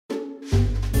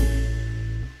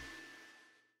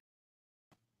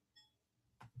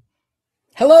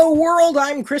Hello world,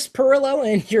 I'm Chris Pirillo,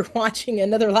 and you're watching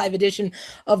another live edition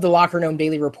of the LockerGnome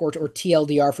Daily Report, or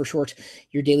TLDR for short,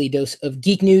 your daily dose of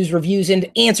geek news, reviews, and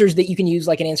answers that you can use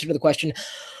like an answer to the question,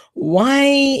 why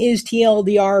is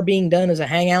TLDR being done as a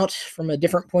hangout from a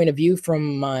different point of view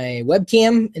from my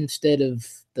webcam instead of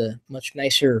the much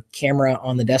nicer camera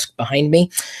on the desk behind me?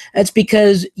 That's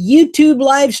because YouTube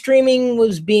live streaming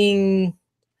was being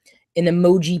an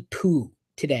emoji poo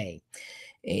today.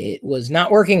 It was not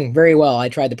working very well. I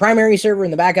tried the primary server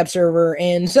and the backup server,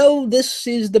 and so this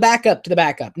is the backup to the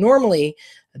backup. Normally,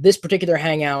 this particular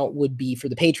hangout would be for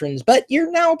the patrons, but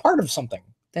you're now a part of something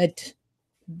that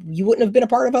you wouldn't have been a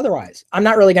part of otherwise. I'm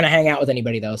not really going to hang out with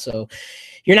anybody, though, so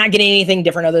you're not getting anything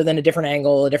different other than a different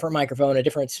angle, a different microphone, a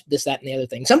different this, that, and the other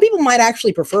thing. Some people might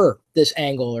actually prefer this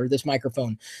angle or this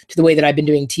microphone to the way that I've been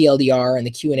doing TLDR and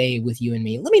the Q&A with you and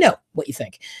me. Let me know what you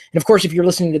think. And of course, if you're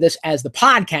listening to this as the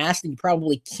podcast, then you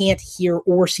probably can't hear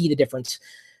or see the difference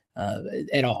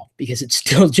at all, because it's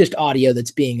still just audio that's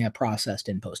being processed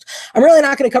in post. I'm really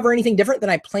not going to cover anything different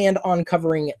than I planned on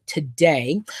covering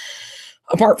today.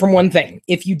 Apart from one thing,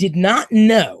 if you did not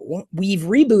know, we've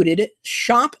rebooted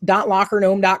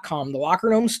shop.lockergnome.com, the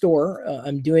LockerGnome store.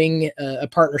 I'm doing a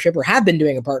partnership, or have been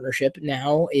doing a partnership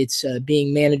now. It's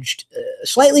being managed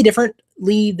slightly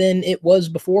differently than it was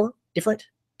before.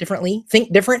 Differently.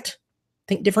 Think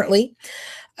differently.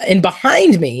 And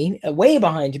behind me, way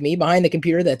behind me, behind the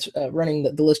computer that's running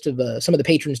the list of some of the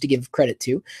patrons to give credit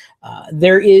to,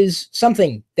 there is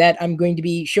something that I'm going to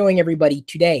be showing everybody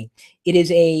today. It is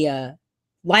a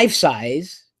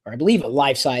life-size, or I believe a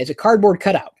life-size, a cardboard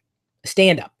cutout, a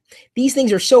stand-up. These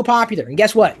things are so popular, and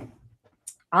guess what?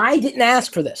 I didn't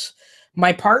ask for this.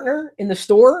 My partner in the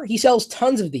store, he sells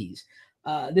tons of these.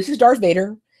 This is Darth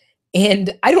Vader,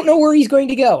 and I don't know where he's going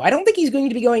to go. I don't think he's going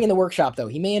to be going in the workshop, though.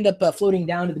 He may end up floating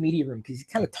down to the media room, because he's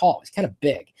kind of tall. He's kind of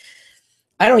big.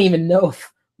 I don't even know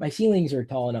if my ceilings are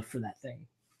tall enough for that thing.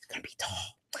 It's going to be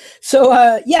tall.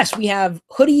 So, yes, we have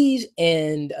hoodies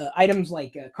and items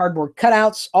like cardboard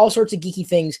cutouts, all sorts of geeky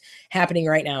things happening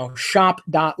right now.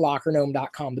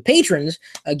 Shop.lockergnome.com. The patrons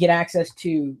get access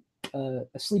to a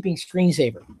sleeping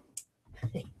screensaver.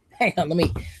 Hang on,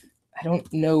 I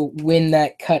don't know when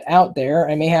that cut out there.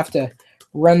 I may have to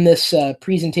run this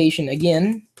presentation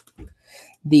again.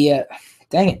 Dang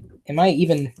it. Am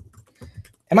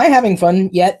I having fun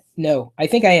yet? No, I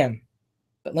think I am.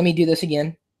 But let me do this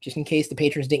again, just in case the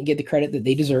patrons didn't get the credit that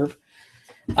they deserve.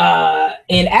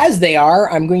 And as they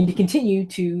are, I'm going to continue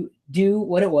to do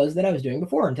what it was that I was doing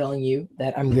before and telling you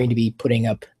that I'm going to be putting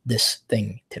up this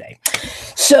thing today.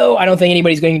 So I don't think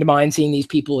anybody's going to mind seeing these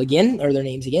people again, or their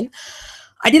names again.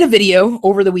 I did a video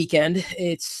over the weekend.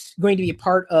 It's going to be a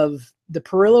part of the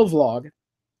Pirillo vlog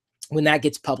when that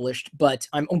gets published, but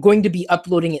I'm going to be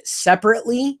uploading it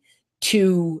separately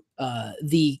to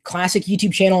the classic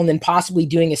YouTube channel, and then possibly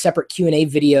doing a separate Q&A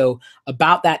video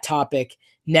about that topic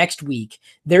next week.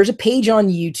 There's a page on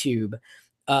YouTube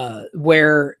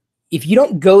where if you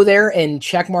don't go there and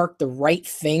check mark the right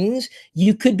things,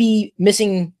 you could be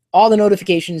missing all the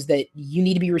notifications that you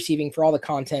need to be receiving for all the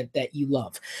content that you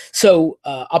love. So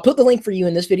I'll put the link for you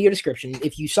in this video description.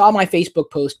 If you saw my Facebook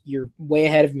post, you're way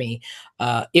ahead of me.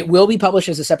 It will be published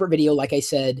as a separate video, like I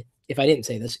said, if I didn't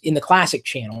say this, in the classic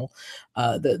channel,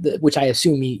 which I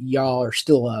assume y'all are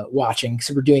still watching,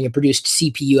 because we're doing a produced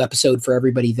CPU episode for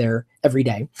everybody there every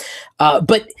day.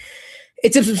 But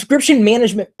it's a subscription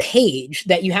management page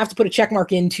that you have to put a check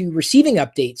mark into receiving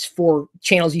updates for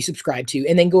channels you subscribe to,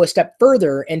 and then go a step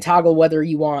further and toggle whether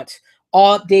you want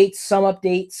all updates, some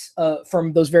updates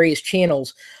from those various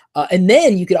channels. And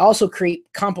then you could also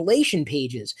create compilation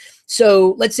pages.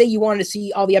 So let's say you wanted to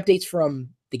see all the updates from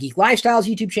the Geek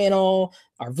Lifestyles YouTube channel,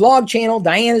 our vlog channel,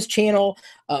 Diana's channel,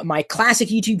 my classic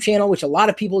YouTube channel, which a lot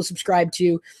of people subscribe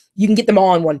to. You can get them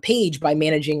all on one page by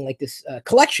managing like this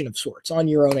collection of sorts on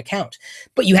your own account.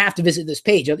 But you have to visit this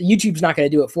page. YouTube's not going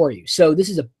to do it for you. So this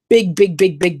is a big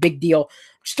deal.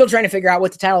 I'm still trying to figure out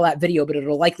what to title that video, but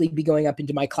it'll likely be going up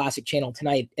into my classic channel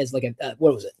tonight as like a,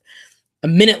 what was it? A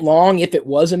minute long. If it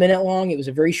was a minute long, it was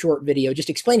a very short video just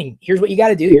explaining, here's what you got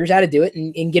to do, here's how to do it,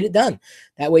 and get it done.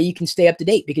 That way you can stay up to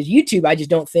date, because YouTube, I just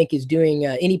don't think, is doing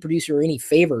any producer any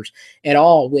favors at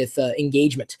all with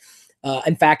engagement.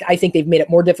 In fact, I think they've made it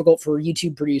more difficult for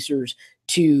YouTube producers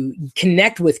to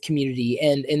connect with community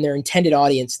and their intended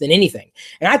audience than anything.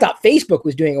 And I thought Facebook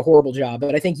was doing a horrible job,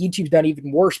 but I think YouTube's done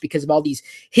even worse because of all these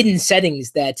hidden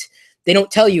settings that they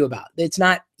don't tell you about. It's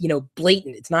not,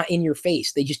 blatant. It's not in your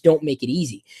face. They just don't make it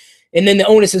easy. And then the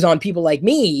onus is on people like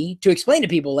me to explain to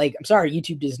people, like, I'm sorry,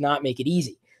 YouTube does not make it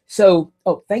easy. So,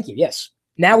 oh, thank you. Yes.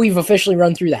 Now we've officially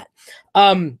run through that.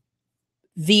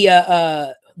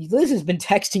 The Liz has been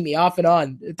texting me off and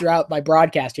on throughout my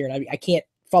broadcast here, and I can't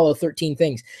follow 13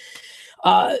 things.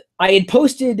 I had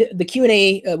posted the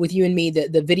Q&A with you and me,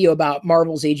 the video about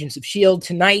Marvel's Agents of S.H.I.E.L.D.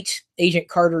 Tonight, Agent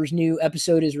Carter's new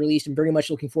episode is released. I'm very much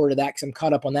looking forward to that because I'm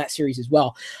caught up on that series as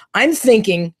well. I'm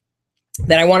thinking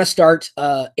that I want to start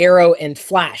Arrow and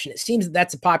Flash, and it seems that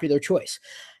that's a popular choice.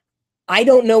 I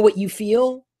don't know what you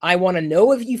feel. I want to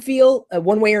know if you feel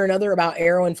one way or another about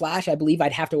Arrow and Flash. I believe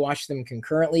I'd have to watch them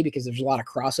concurrently because there's a lot of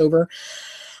crossover.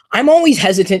 I'm always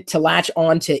hesitant to latch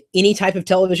on to any type of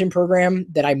television program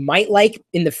that I might like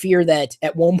in the fear that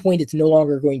at one point it's no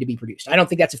longer going to be produced. I don't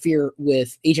think that's a fear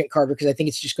with Agent Carter because I think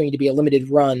it's just going to be a limited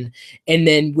run. And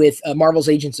then with Marvel's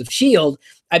Agents of S.H.I.E.L.D.,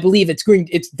 I believe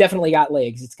it's definitely got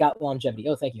legs. It's got longevity.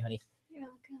 Oh, thank you, honey. You're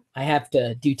welcome. I have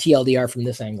to do TLDR from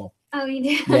this angle. Oh, you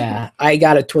do? Yeah, I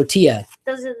got a tortilla.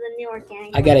 Those are the new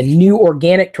organic I got a new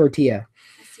organic tortilla.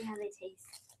 Let's see how they taste.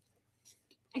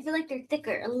 I feel like they're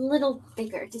thicker, a little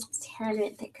thicker, just a tad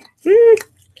bit thicker.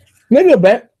 Maybe a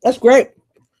bit. That's great.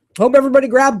 Hope everybody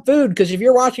grabbed food because if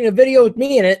you're watching a video with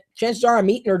me in it, chances are I'm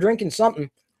eating or drinking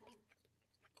something.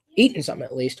 Eating something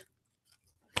at least.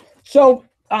 So,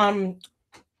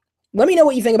 let me know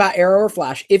what you think about Arrow or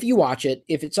Flash if you watch it.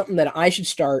 If it's something that I should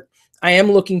start, I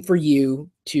am looking for you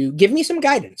to give me some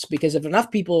guidance because if enough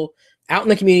people out in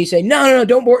the community say, no,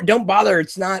 don't bother.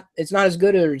 It's not as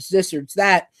good or it's this or it's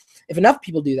that. If enough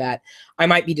people do that, I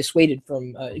might be dissuaded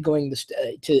from going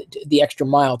to the extra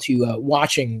mile to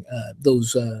watching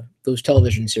those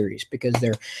television series because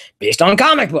they're based on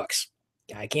comic books.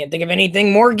 I can't think of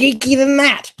anything more geeky than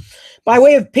that. By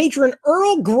way of patron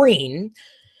Earle Greene,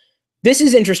 this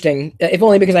is interesting, if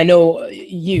only because I know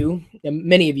you,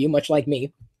 many of you, much like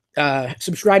me,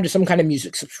 subscribe to some kind of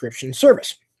music subscription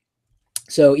service.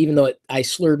 So even though I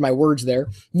slurred my words there,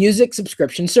 music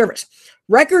subscription service.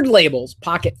 Record labels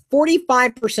pocket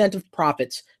 45% of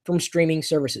profits from streaming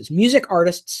services. Music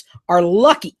artists are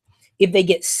lucky if they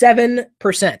get 7%.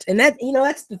 And that,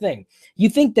 that's the thing. You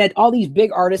think that all these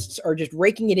big artists are just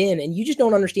raking it in and you just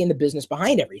don't understand the business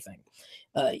behind everything.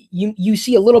 You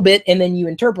see a little bit and then you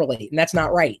interpolate, and that's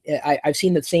not right. I've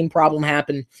seen the same problem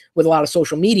happen with a lot of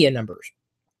social media numbers.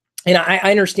 And I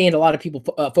understand a lot of people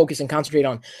focus and concentrate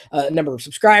on number of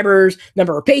subscribers,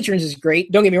 number of patrons is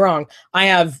great. Don't get me wrong. I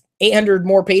have 800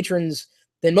 more patrons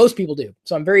than most people do.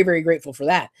 So I'm very, very grateful for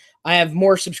that. I have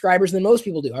more subscribers than most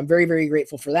people do. I'm very, very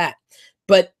grateful for that.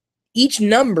 But each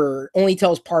number only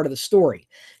tells part of the story.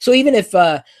 So even if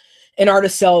an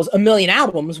artist sells 1 million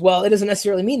albums, well, it doesn't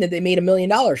necessarily mean that they made $1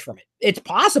 million from it. It's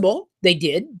possible they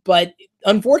did, but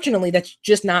unfortunately, that's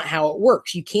just not how it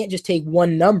works. You can't just take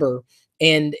one number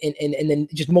and then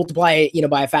just multiply it,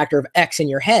 by a factor of X in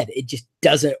your head. It just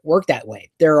doesn't work that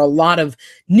way. There are a lot of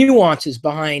nuances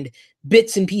behind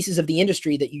bits and pieces of the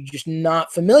industry that you're just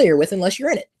not familiar with unless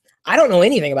you're in it. I don't know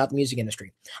anything about the music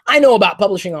industry. I know about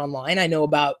publishing online. I know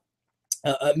about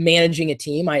managing a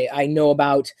team. I know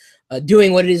about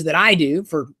doing what it is that I do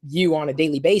for you on a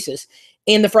daily basis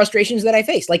and the frustrations that I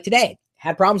face. Like today,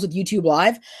 had problems with YouTube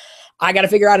Live. I got to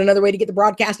figure out another way to get the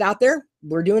broadcast out there.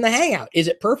 We're doing the Hangout. Is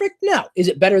it perfect? No. Is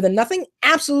it better than nothing?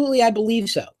 Absolutely, I believe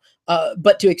so.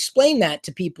 But to explain that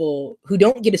to people who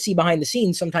don't get to see behind the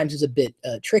scenes sometimes is a bit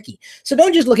tricky. So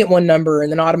don't just look at one number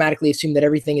and then automatically assume that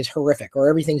everything is horrific or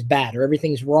everything's bad or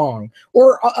everything's wrong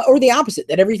or the opposite,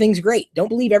 that everything's great. Don't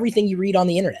believe everything you read on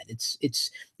the internet.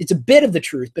 It's a bit of the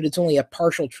truth, but it's only a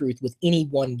partial truth with any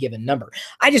one given number.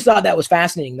 I just thought that was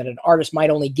fascinating that an artist might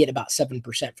only get about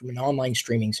 7% from an online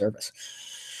streaming service.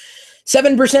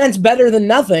 7% is better than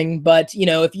nothing, but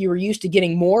if you were used to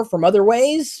getting more from other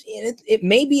ways, it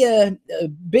may be a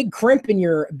big crimp in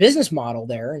your business model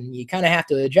there, and you kind of have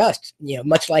to adjust.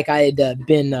 Much like I had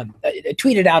been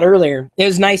tweeted out earlier, it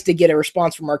was nice to get a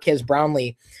response from Marquez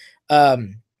Brownlee. I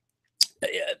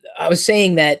was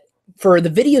saying that for the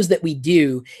videos that we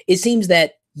do, it seems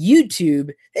that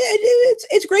YouTube,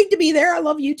 it's great to be there. I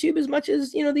love YouTube as much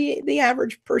as the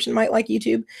average person might like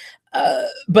YouTube,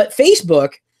 but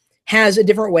Facebook has a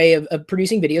different way of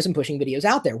producing videos and pushing videos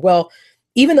out there. Well,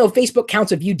 even though Facebook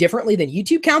counts a view differently than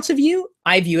YouTube counts a view,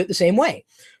 I view it the same way.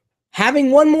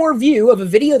 Having one more view of a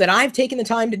video that I've taken the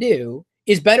time to do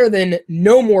is better than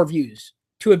no more views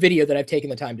to a video that I've taken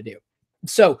the time to do.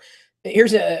 So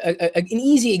here's an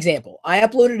easy example. I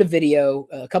uploaded a video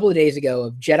a couple of days ago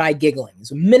of Jedi giggling.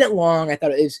 It's a minute long. I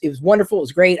thought it was wonderful. It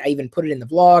was great. I even put it in the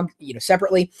blog,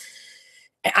 separately.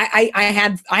 I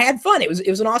had fun. It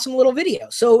was an awesome little video.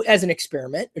 So as an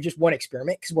experiment, or just one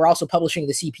experiment, because we're also publishing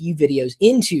the CPU videos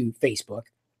into Facebook,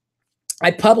 I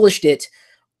published it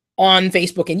on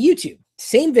Facebook and YouTube,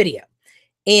 same video.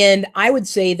 And I would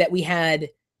say that we had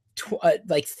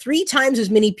like 3 times as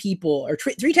many people, or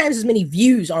 3 times as many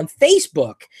views on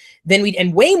Facebook than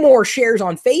and way more shares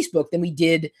on Facebook than we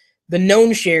did the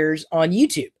known shares on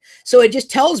YouTube. So it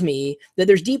just tells me that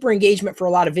there's deeper engagement for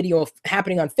a lot of video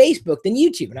happening on Facebook than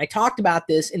YouTube. And I talked about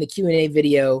this in the Q&A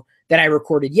video that I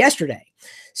recorded yesterday.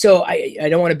 So I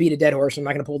don't want to beat a dead horse. I'm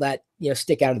not going to pull that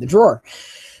stick out of the drawer.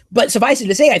 But suffice it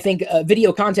to say, I think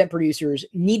video content producers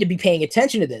need to be paying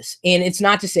attention to this. And it's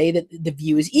not to say that the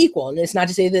view is equal. And it's not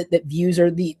to say that views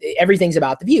are everything's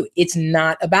about the view. It's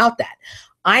not about that.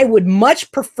 I would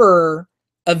much prefer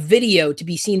a video to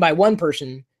be seen by one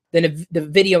person than the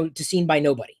video to seen by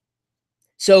nobody.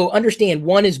 So understand,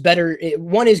 one is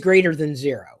greater than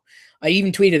 0. I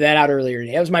even tweeted that out earlier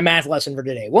today. That was my math lesson for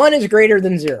today. 1 is greater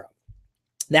than 0.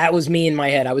 That was me in my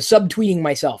head. I was subtweeting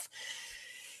myself.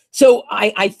 So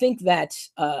I think that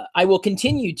I will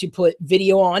continue to put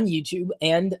video on YouTube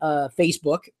and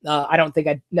Facebook. I don't think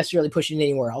I'd necessarily push it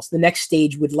anywhere else. The next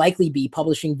stage would likely be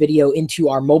publishing video into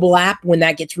our mobile app when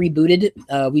that gets rebooted.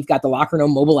 We've got the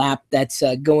LockerGnome mobile app that's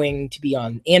going to be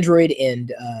on Android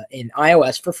and in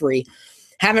iOS for free.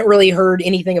 Haven't really heard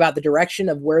anything about the direction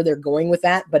of where they're going with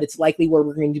that, but it's likely where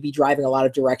we're going to be driving a lot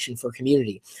of direction for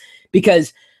community,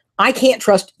 because I can't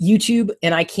trust YouTube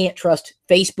and I can't trust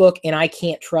Facebook and I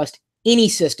can't trust any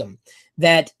system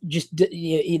that just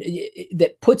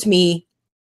that puts me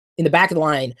in the back of the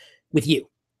line with you.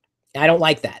 I don't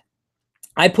like that.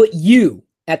 I put you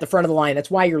at the front of the line. That's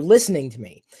why you're listening to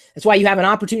me. That's why you have an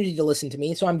opportunity to listen to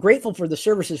me. So I'm grateful for the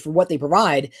services for what they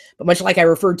provide. But much like I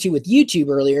referred to with YouTube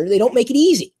earlier, they don't make it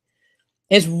easy.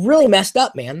 And it's really messed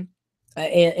up, man.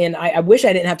 And I wish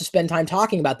I didn't have to spend time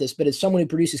talking about this, but as someone who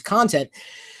produces content,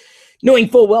 knowing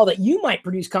full well that you might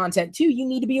produce content too, you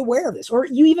need to be aware of this, or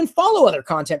you even follow other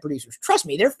content producers. Trust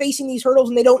me, they're facing these hurdles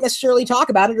and they don't necessarily talk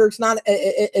about it, or it's not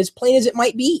as plain as it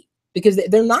might be because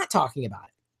they're not talking about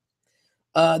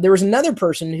it. There was another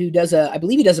person who I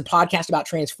believe he does a podcast about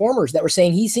Transformers that were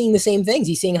saying he's seeing the same things.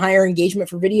 He's seeing higher engagement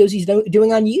for videos he's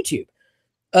doing on YouTube.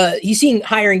 He's seeing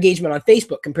higher engagement on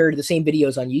Facebook compared to the same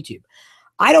videos on YouTube.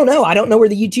 I don't know. I don't know where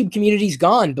the YouTube community's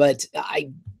gone, but I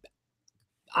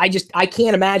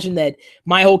can't imagine that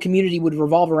my whole community would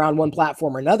revolve around one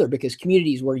platform or another, because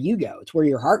community is where you go. It's where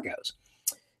your heart goes.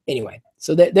 Anyway,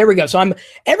 so there we go. So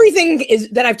everything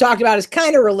that I've talked about is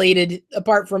kind of related,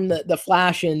 apart from the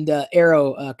Flash and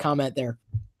Arrow comment there.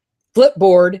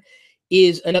 Flipboard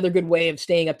is another good way of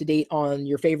staying up to date on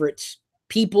your favorite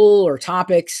people or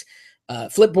topics.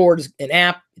 Flipboard is an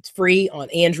app. It's free on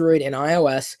Android and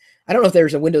iOS. I don't know if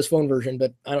there's a Windows Phone version,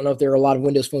 but I don't know if there are a lot of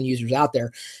Windows Phone users out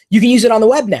there. You can use it on the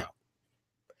web now.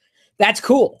 That's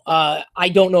cool. I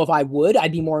don't know if I would.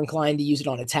 I'd be more inclined to use it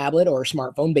on a tablet or a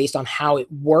smartphone based on how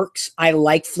it works. I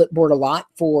like Flipboard a lot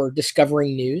for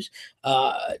discovering news.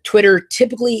 Twitter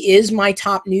typically is my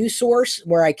top news source,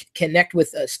 where I connect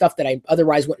with stuff that I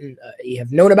otherwise wouldn't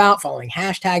have known about, following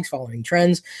hashtags, following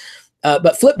trends.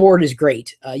 But Flipboard is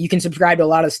great. You can subscribe to a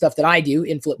lot of stuff that I do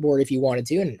in Flipboard if you wanted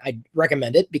to, and I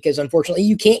recommend it, because unfortunately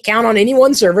you can't count on any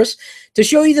one service to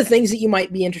show you the things that you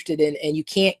might be interested in, and you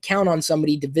can't count on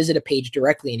somebody to visit a page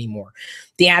directly anymore.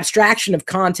 The abstraction of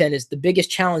content is the biggest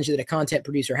challenge that a content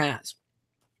producer has.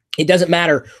 It doesn't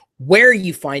matter where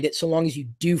you find it, so long as you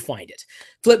do find it.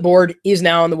 Flipboard is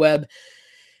now on the web.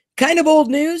 Kind of old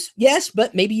news, yes,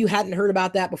 but maybe you hadn't heard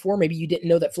about that before. Maybe you didn't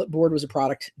know that Flipboard was a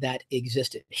product that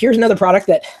existed. Here's another product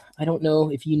that I don't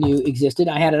know if you knew existed.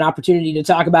 I had an opportunity to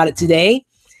talk about it today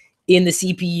in the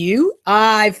CPU.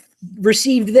 I've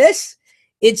received this.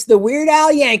 It's the Weird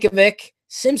Al Yankovic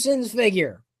Simpsons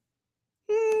figure.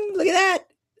 Look at that.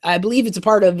 I believe it's a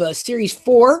part of Series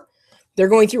 4. They're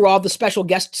going through all the special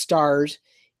guest stars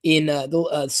in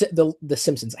the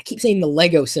Simpsons. I keep saying the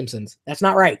Lego Simpsons. That's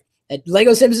not right.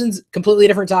 Lego Simpsons, completely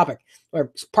different topic,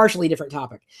 or partially different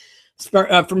topic.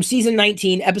 From season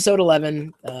 19, episode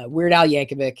 11, Weird Al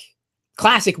Yankovic,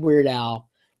 classic Weird Al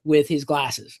with his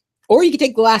glasses. Or you can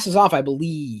take the glasses off, I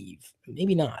believe.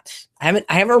 Maybe not. I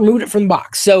haven't removed it from the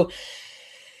box. So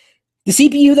the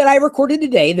CPU that I recorded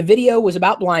today, the video was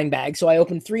about blind bags. So I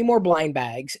opened 3 more blind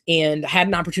bags and had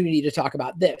an opportunity to talk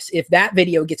about this. If that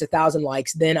video gets 1,000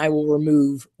 likes, then I will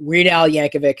remove Weird Al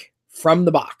Yankovic from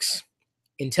the box.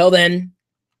 Until then,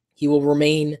 he will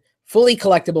remain fully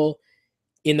collectible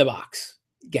in the box.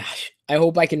 Gosh, I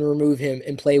hope I can remove him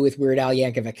and play with Weird Al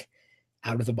Yankovic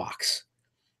out of the box.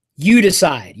 You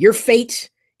decide. Your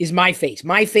fate is my fate.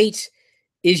 My fate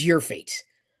is your fate.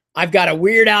 I've got a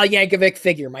Weird Al Yankovic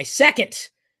figure. My second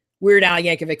Weird Al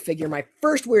Yankovic figure. My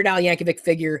first Weird Al Yankovic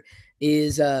figure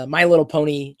is My Little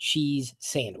Pony cheese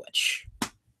sandwich.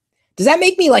 Does that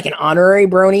make me like an honorary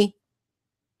brony?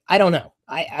 I don't know.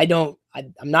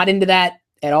 I'm not into that.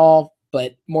 at all,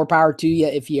 but more power to you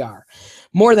if you are.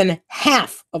 More than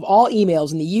half of all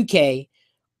emails in the UK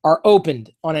are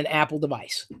opened on an Apple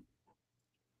device.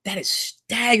 That is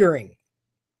staggering.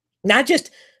 Not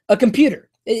just a computer.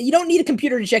 You don't need a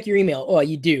computer to check your email. Oh,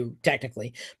 you do,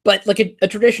 technically. But like a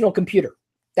traditional computer.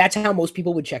 That's how most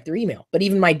people would check their email. But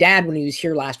even my dad, when he was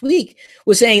here last week,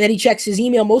 was saying that he checks his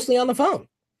email mostly on the phone.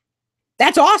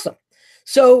 That's awesome.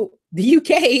 So the UK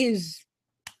is,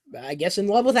 I guess, in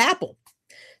love with Apple.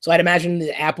 So I'd imagine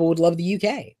that Apple would love the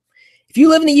UK. If you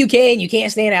live in the UK and you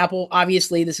can't stand Apple,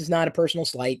 obviously this is not a personal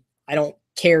slight. I don't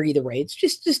care either way. It's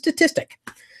just a statistic.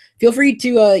 Feel free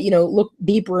to, look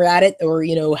deeper at it, or,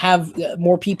 have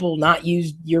more people not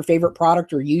use your favorite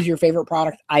product or use your favorite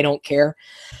product. I don't care.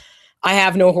 I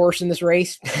have no horse in this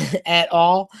race at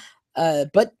all.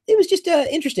 But it was just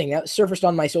interesting. That surfaced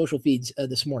on my social feeds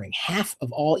this morning. Half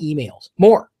of all emails,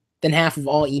 more than half of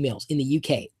all emails in the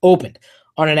UK opened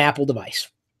on an Apple device.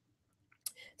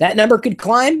 That number could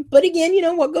climb, but again,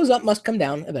 what goes up must come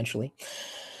down eventually.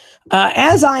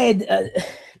 As I had,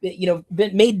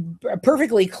 been made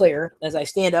perfectly clear as I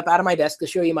stand up out of my desk to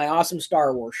show you my awesome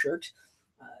Star Wars shirt.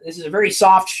 This is a very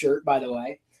soft shirt, by the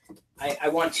way. I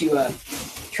want to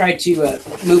try to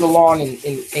move along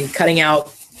in cutting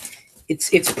out.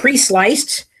 It's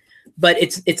pre-sliced, but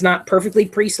it's not perfectly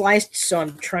pre-sliced, so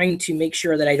I'm trying to make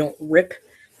sure that I don't rip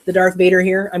the Darth Vader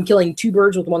here. I'm killing two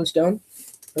birds with one stone,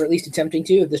 or at least attempting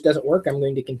to. If this doesn't work, I'm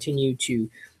going to continue to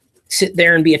sit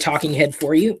there and be a talking head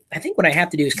for you. I think what I have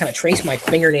to do is kind of trace my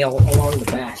fingernail along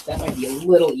the back. That might be a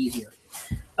little easier.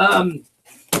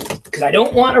 Because I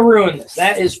don't want to ruin this.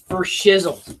 That is for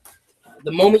shizzle.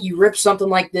 The moment you rip something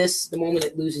like this, the moment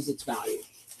it loses its value.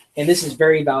 And this is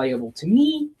very valuable to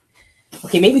me.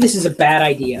 Okay, maybe this is a bad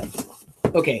idea.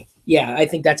 Okay, yeah, I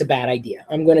think that's a bad idea.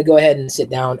 I'm going to go ahead and sit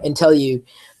down and tell you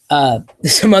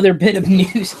some other bit of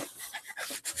news.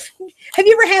 Have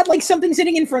you ever had like something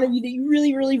sitting in front of you that you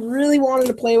really, really, really wanted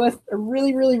to play with, or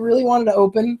really, really, really wanted to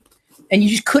open, and you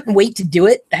just couldn't wait to do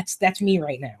it? That's me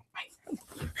right now.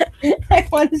 I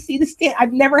want to see the stand.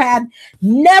 I've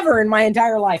never in my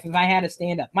entire life have I had a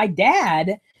stand up. My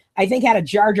dad, I think, had a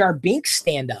Jar Jar Binks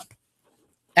stand up.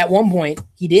 At one point,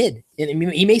 he did.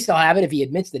 And he may still have it if he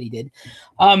admits that he did.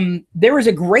 There was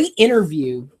a great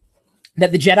interview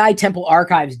that the Jedi Temple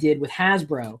Archives did with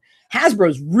Hasbro.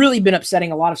 Hasbro's really been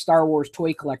upsetting a lot of Star Wars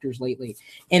toy collectors lately.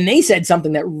 And they said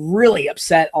something that really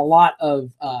upset a lot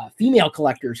of female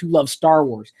collectors who love Star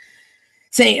Wars.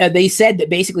 They said that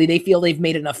basically they feel they've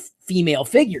made enough female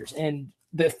figures. And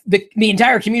the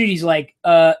entire community is like,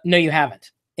 no, you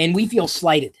haven't. And we feel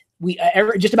slighted.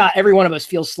 Just about every one of us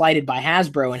feels slighted by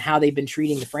Hasbro and how they've been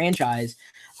treating the franchise.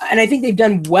 And I think they've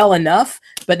done well enough,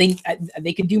 but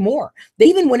they could do more. They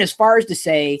even went as far as to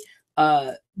say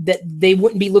that they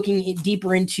wouldn't be looking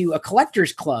deeper into a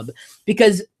collector's club,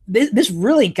 because this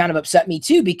really kind of upset me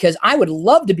too, because I would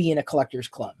love to be in a collector's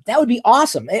club. That would be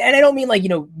awesome. And I don't mean like,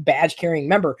 badge carrying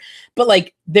member, but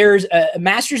like there's a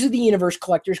Masters of the Universe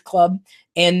collector's club,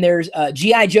 and there's a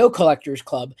G.I. Joe collector's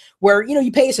club where,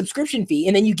 you pay a subscription fee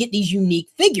and then you get these unique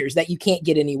figures that you can't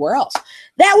get anywhere else.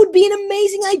 That would be an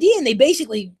amazing idea. And they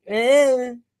basically,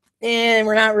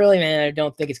 we're not really, man, I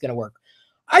don't think it's going to work.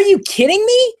 Are you kidding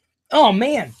me? Oh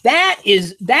man, that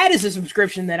is a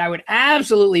subscription that I would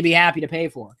absolutely be happy to pay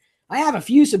for. I have a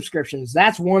few subscriptions.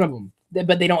 That's one of them,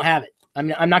 but they don't have it. I'm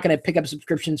not going to pick up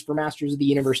subscriptions for Masters of the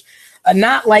Universe.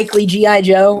 Not likely G.I.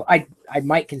 Joe. I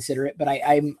might consider it, but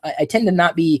I tend to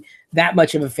not be that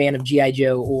much of a fan of G.I.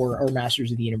 Joe or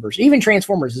Masters of the Universe. Even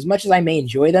Transformers, as much as I may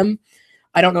enjoy them,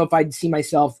 I don't know if I'd see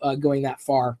myself going that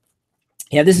far.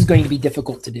 Yeah, this is going to be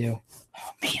difficult to do.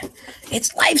 Oh, man.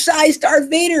 It's life-size Darth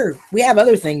Vader. We have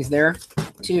other things there,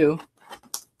 too.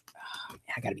 Oh,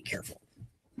 I got to be careful.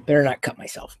 Better not cut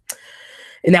myself.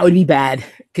 And that would be bad,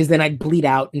 because then I'd bleed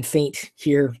out and faint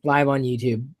here live on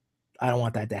YouTube. I don't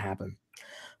want that to happen.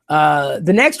 The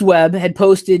Next Web had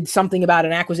posted something about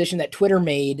an acquisition that Twitter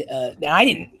made. Now, I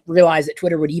didn't realize that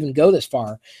Twitter would even go this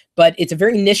far, but it's a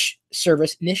very niche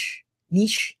service. Niche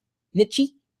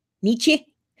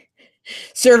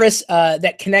service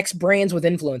that connects brands with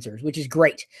influencers, which is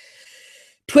great.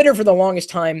 Twitter, for the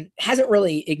longest time, hasn't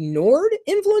really ignored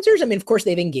influencers. I mean, of course,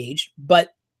 they've engaged,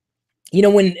 but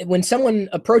when someone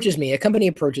approaches me, a company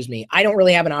approaches me, I don't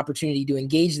really have an opportunity to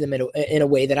engage them in a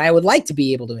way that I would like to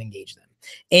be able to engage them.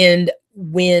 And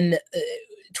when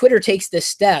Twitter takes this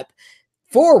step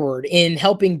forward in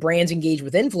helping brands engage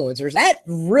with influencers, that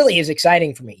really is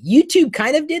exciting for me. YouTube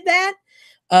kind of did that,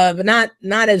 but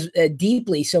not as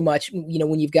deeply so much,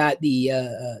 when you've got the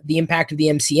impact of the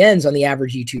MCNs on the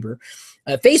average YouTuber.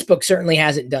 Facebook certainly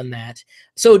hasn't done that.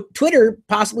 So Twitter,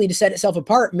 possibly to set itself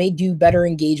apart, may do better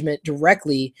engagement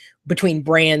directly between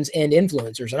brands and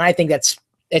influencers. And I think it's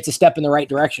a step in the right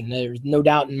direction. There's no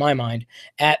doubt in my mind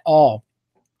at all.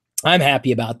 I'm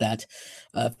happy about that.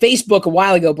 Facebook a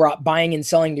while ago brought buying and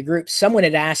selling to groups. Someone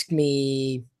had asked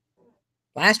me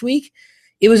last week.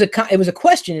 It was a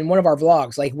question in one of our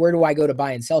vlogs, like, where do I go to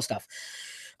buy and sell stuff?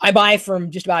 I buy from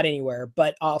just about anywhere,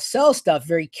 but I'll sell stuff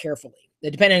very carefully,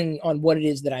 depending on what it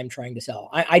is that I'm trying to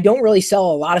sell. I don't really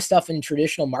sell a lot of stuff in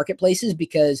traditional marketplaces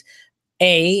because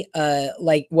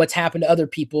like what's happened to other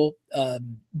people,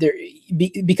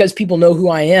 because people know who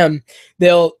I am,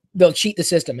 they'll cheat the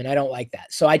system, and I don't like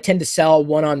that. So I tend to sell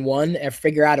one-on-one and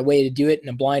figure out a way to do it in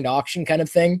a blind auction kind of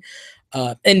thing.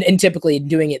 And typically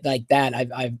doing it like that,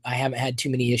 I haven't had too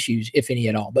many issues, if any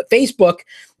at all. But Facebook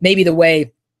may be the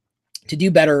way to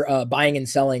do better buying and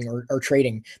selling or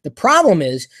trading. The problem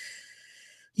is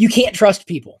you can't trust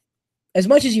people. As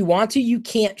much as you want to, you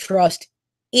can't trust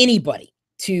anybody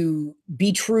to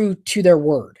be true to their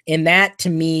word. And that, to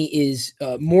me, is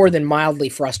more than mildly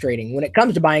frustrating when it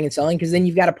comes to buying and selling, because then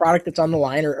you've got a product that's on the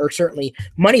line, or certainly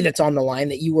money that's on the line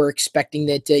that you were expecting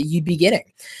that you'd be getting.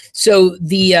 So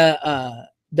the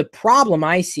problem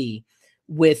I see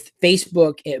with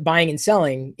Facebook buying and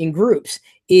selling in groups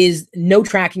is no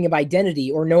tracking of identity,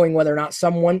 or knowing whether or not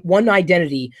one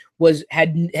identity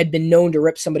had been known to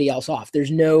rip somebody else off.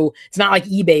 It's not like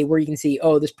eBay where you can see,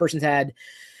 oh, this person's had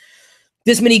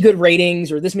this many good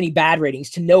ratings or this many bad ratings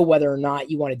to know whether or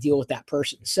not you want to deal with that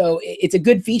person. So it's a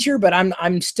good feature, but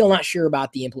I'm still not sure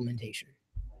about the implementation.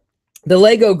 The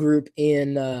Lego group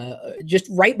in just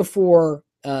right before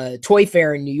Toy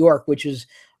Fair in New York, which is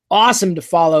awesome to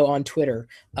follow on Twitter,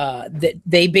 that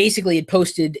they basically had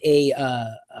posted a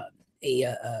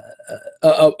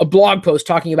blog post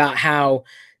talking about how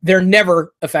they're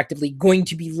never effectively going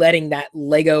to be letting that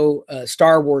Lego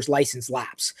Star Wars license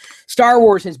lapse. Star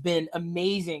Wars has been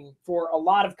amazing for a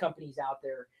lot of companies out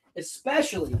there,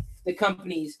 especially the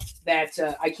companies that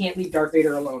I can't leave Darth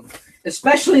Vader alone,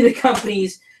 especially the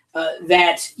companies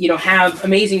that have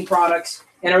amazing products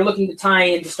and are looking to tie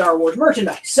into Star Wars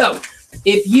merchandise. So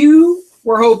if you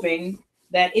were hoping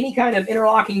that any kind of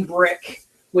interlocking brick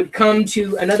would come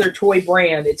to another toy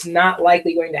brand, it's not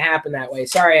likely going to happen that way.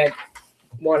 Sorry, I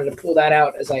wanted to pull that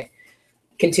out as I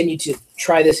continue to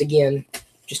try this again.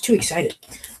 Just too excited.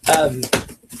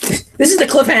 This is the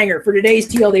cliffhanger for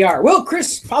today's TLDR. Will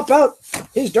Chris pop out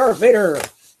his Darth Vader?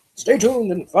 Stay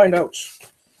tuned and find out.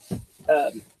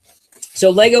 So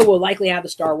Lego will likely have the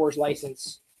Star Wars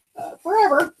license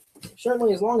forever,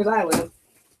 certainly as long as I live.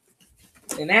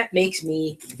 And that makes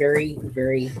me very,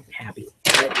 very happy.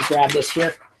 Let me grab this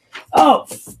here. Oh,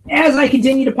 as I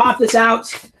continue to pop this out,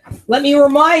 let me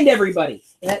remind everybody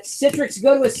that Citrix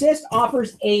GoToAssist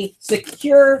offers a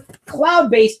secure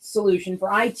cloud-based solution for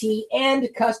IT and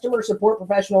customer support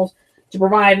professionals to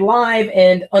provide live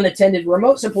and unattended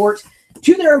remote support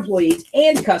to their employees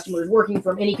and customers working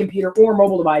from any computer or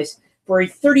mobile device. For a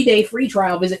 30-day free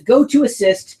trial, visit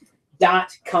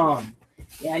gotoassist.com.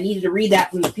 Yeah, I needed to read that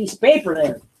from the piece of paper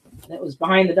there that was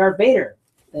behind the Darth Vader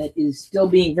that is still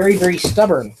being very, very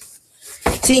stubborn.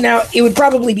 See, now, it would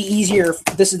probably be easier if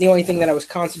this is the only thing that I was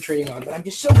concentrating on, but I'm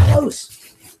just so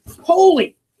close.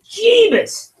 Holy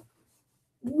Jeebus!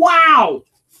 Wow!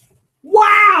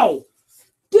 Wow!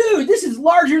 Dude, this is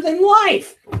larger than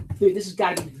life! Dude, this has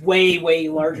got to be way, way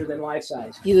larger than life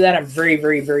size. Either that or I'm very,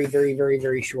 very, very, very, very,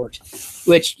 very short,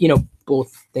 which,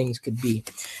 both things could be.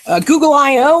 Google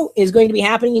I.O. is going to be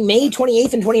happening May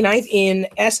 28th and 29th in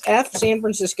SF, San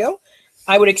Francisco.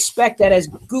 I would expect that as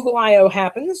Google I.O.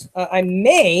 happens, I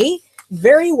may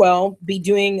very well be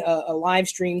doing a live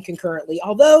stream concurrently,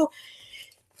 although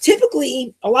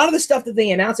typically a lot of the stuff that they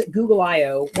announce at Google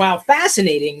I.O., while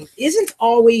fascinating, isn't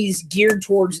always geared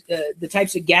towards the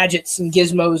types of gadgets and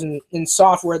gizmos and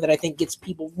software that I think gets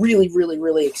people really, really,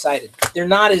 really excited. They're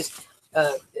not as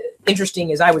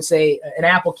interesting as I would say an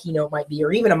Apple keynote might be,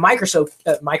 or even a Microsoft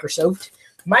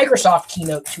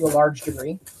keynote to a large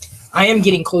degree. I am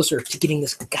getting closer to getting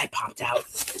this guy popped out.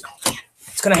 Oh, man.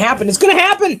 It's going to happen. It's going to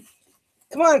happen.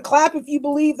 Come on, clap if you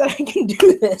believe that I can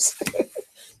do this.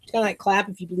 It's kind of like clap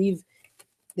if you believe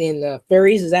in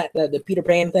fairies. Is that the Peter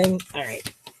Pan thing? All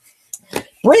right.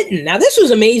 Britain. Now, this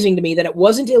was amazing to me that it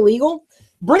wasn't illegal.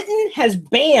 Britain has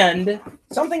banned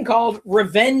something called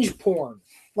revenge porn.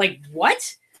 Like,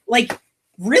 what? Like,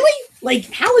 really?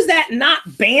 Like, how is that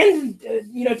not banned,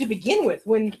 to begin with?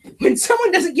 When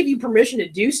someone doesn't give you permission to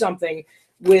do something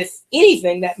with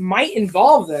anything that might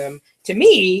involve them, to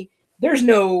me, there's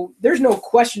no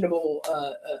questionable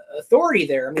authority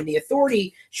there. I mean, the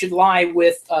authority should lie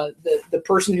with the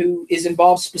person who is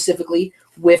involved specifically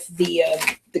with the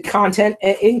content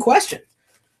in question.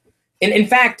 And in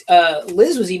fact,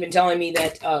 Liz was even telling me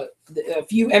that a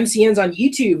few MCNs on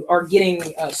YouTube are getting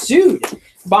sued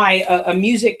by a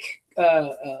music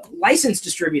license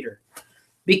distributor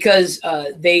because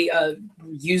they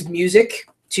used music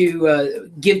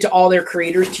to give to all their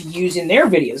creators to use in their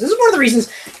videos. This is one of the reasons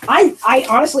I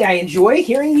honestly, I enjoy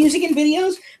hearing music in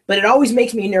videos, but it always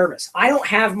makes me nervous. I don't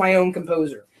have my own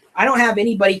composer. I don't have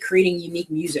anybody creating unique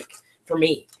music for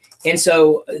me. And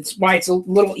so it's why it's a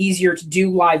little easier to do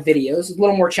live videos. It's a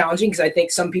little more challenging because I think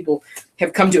some people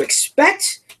have come to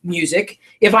expect music.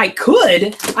 If I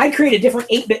could, I'd create a different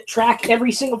 8-bit track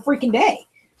every single freaking day.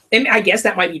 And I guess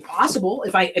that might be possible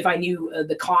if I knew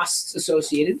the costs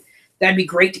associated. That'd be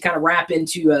great to kind of wrap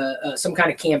into some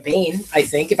kind of campaign, I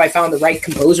think, if I found the right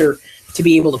composer to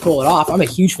be able to pull it off. I'm a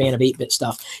huge fan of 8-bit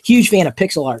stuff. Huge fan of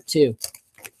pixel art, too.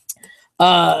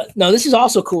 No, this is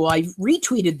also cool. I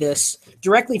retweeted this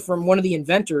directly from one of the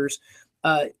inventors.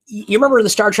 You remember the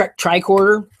Star Trek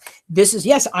tricorder? This is,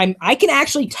 yes, I can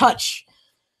actually touch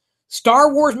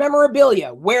Star Wars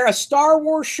memorabilia, wear a Star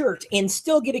Wars shirt, and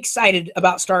still get excited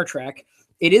about Star Trek.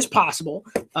 It is possible.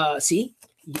 See,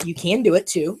 you can do it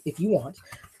too if you want.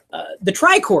 The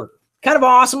tricorder, kind of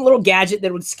awesome little gadget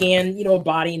that would scan, a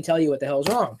body and tell you what the hell's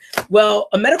wrong. Well,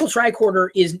 a medical tricorder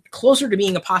is closer to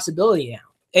being a possibility now.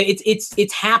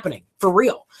 It's happening for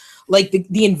real. Like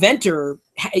the inventor,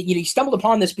 he stumbled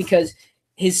upon this because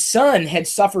his son had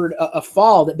suffered a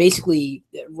fall that basically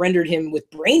rendered him with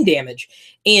brain damage.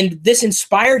 And this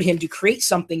inspired him to create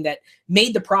something that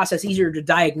made the process easier to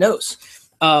diagnose.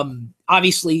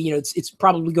 Obviously, it's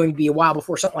probably going to be a while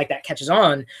before something like that catches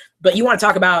on. But you want to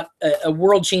talk about a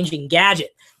world-changing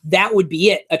gadget, that would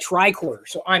be it, a tricorder.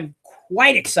 So I'm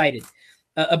quite excited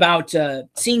about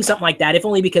seeing something like that, if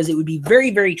only because it would be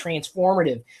very, very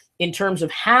transformative in terms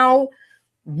of how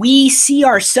we see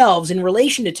ourselves in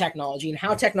relation to technology and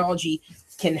how technology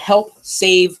can help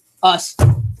save us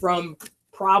from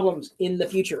problems in the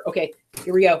future. Okay,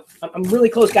 here we go. I'm really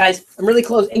close, guys. I'm really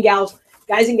close. And gals,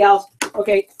 guys and gals.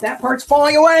 Okay, that part's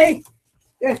falling away.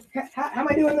 How am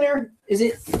I doing there? Is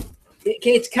it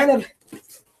okay? It's kind of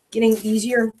getting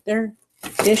easier there.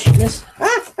 Ish, miss.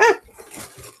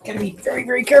 Gotta be very,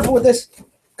 very careful with this.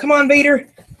 Come on, Vader.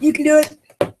 You can do it.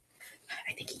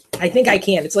 I think I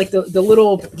can. It's like the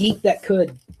little geek that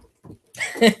could.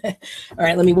 All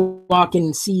right, let me walk in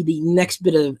and see the next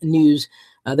bit of news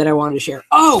that I wanted to share.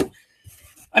 Oh,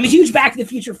 I'm a huge Back to the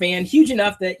Future fan, huge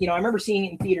enough that, I remember seeing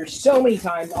it in theaters so many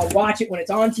times. I'll watch it when it's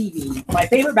on TV. My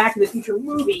favorite Back to the Future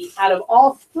movie out of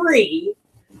all three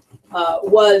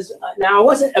was, now I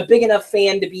wasn't a big enough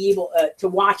fan to be able to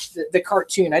watch the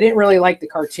cartoon. I didn't really like the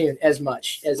cartoon as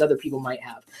much as other people might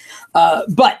have.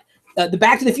 But the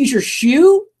Back to the Future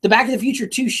shoe, the Back to the Future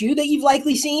 2 shoe that you've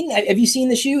likely seen. Have you seen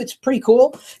the shoe? It's pretty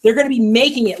cool. They're going to be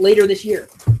making it later this year.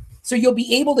 So you'll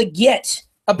be able to get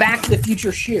a Back to the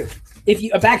Future shoe.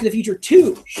 A Back to the Future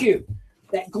 2 shoe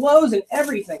that glows and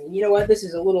everything. And you know what? This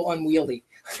is a little unwieldy.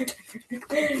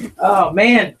 Oh,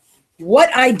 man. What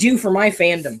I do for my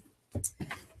fandom.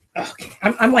 Okay.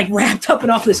 I'm like wrapped up in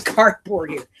all this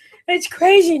cardboard here. It's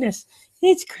craziness.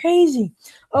 It's crazy.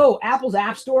 Oh, Apple's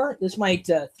App Store, this might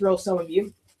thrill some of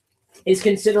you, is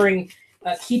considering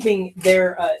keeping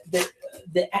their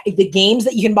the games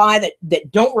that you can buy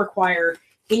that don't require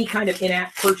any kind of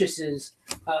in-app purchases.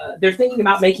 They're thinking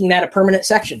about making that a permanent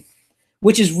section,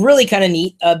 which is really kind of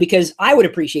neat because I would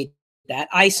appreciate that.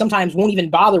 I sometimes won't even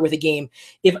bother with a game.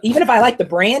 Even if I like the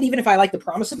brand, even if I like the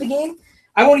promise of the game,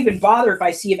 I won't even bother if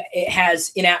I see if it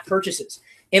has in-app purchases,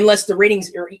 unless the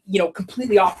ratings are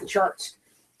completely off the charts.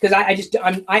 Because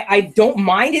I don't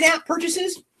mind in-app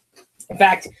purchases. In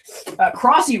fact,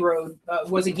 Crossy Road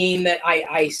was a game that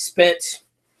I spent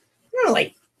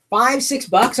like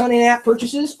 $5-6 on in-app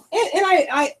purchases, and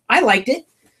I liked it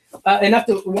enough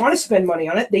to want to spend money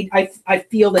on it. I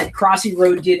feel that Crossy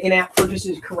Road did in-app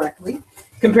purchases correctly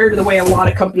compared to the way a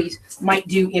lot of companies might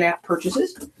do in-app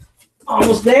purchases.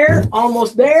 Almost there,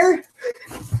 almost there.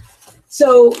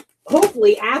 So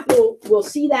hopefully Apple will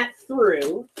see that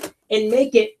through and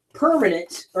make it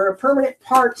permanent, or a permanent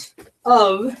part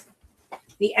of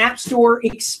the App Store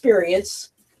experience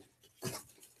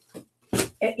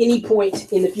at any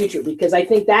point in the future, because I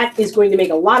think that is going to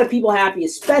make a lot of people happy,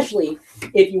 especially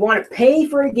if you want to pay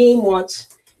for a game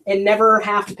once and never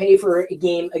have to pay for a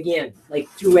game again, like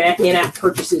through in-app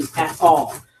purchases at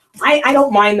all. I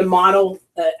don't mind the model.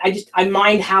 I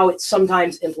mind how it's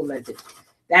sometimes implemented.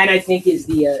 That, I think, is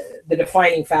the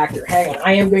defining factor. Hang on.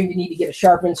 I am going to need to get a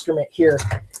sharp instrument here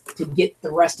to get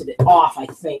the rest of it off, I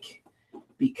think,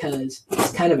 because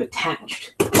it's kind of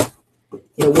attached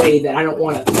in a way that I don't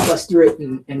want to fuss through it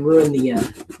and ruin the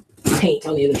paint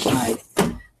on the other side.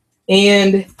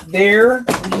 And there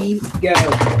we go.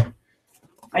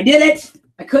 I did it.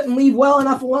 I couldn't leave well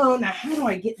enough alone. Now, how do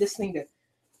I get this thing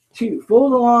to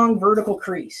fold along vertical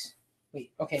crease?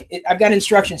 Wait, okay. I've got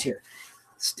instructions here.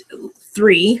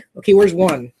 3. Okay, where's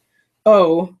 1?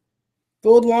 O.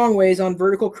 Fold long ways on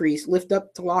vertical crease. Lift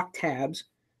up to lock tabs.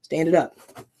 Stand it up.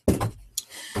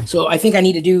 So I think I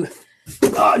need to do.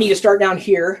 I need to start down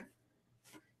here.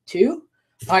 2.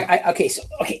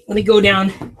 Okay. Let me go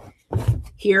down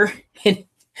here and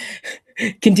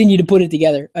continue to put it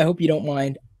together. I hope you don't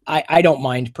mind. I don't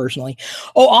mind personally.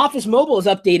 Oh, Office Mobile is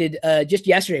updated just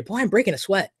yesterday. Boy, I'm breaking a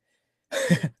sweat.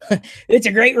 It's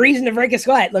a great reason to break a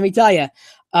sweat, let me tell you.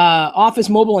 Office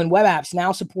Mobile and web apps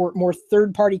now support more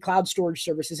third-party cloud storage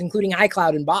services, including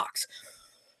iCloud and Box.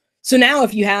 So now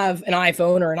if you have an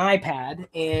iPhone or an iPad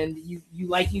and you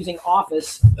like using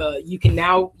Office, you can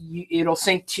now, it'll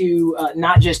sync to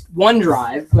not just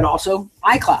OneDrive, but also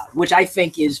iCloud, which I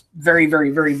think is very,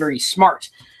 very, very, very smart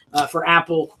for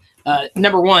Apple.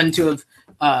 Number one, to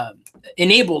have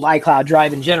enabled iCloud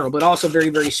Drive in general, but also very,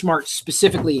 very smart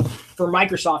specifically for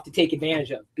Microsoft to take advantage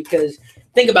of. Because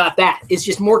think about that. It's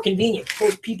just more convenient.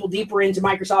 Pulls people deeper into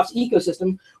Microsoft's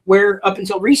ecosystem, where up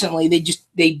until recently,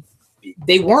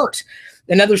 they weren't.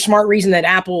 Another smart reason that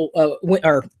Apple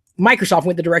or Microsoft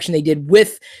went the direction they did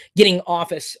with getting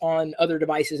Office on other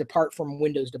devices apart from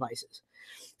Windows devices.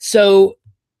 So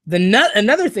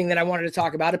another thing that I wanted to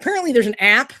talk about, apparently there's an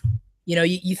app. You know,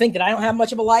 you think that I don't have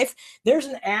much of a life. There's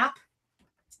an app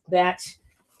that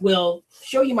will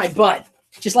show you my butt.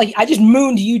 Just like I just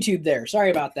mooned YouTube there.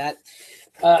 Sorry about that.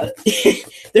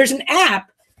 There's an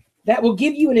app that will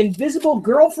give you an invisible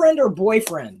girlfriend or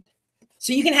boyfriend.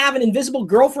 So you can have an invisible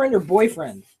girlfriend or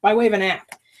boyfriend by way of an app.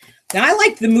 Now, I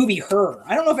liked the movie Her.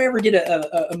 I don't know if I ever did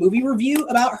a movie review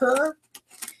about Her.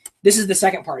 This is the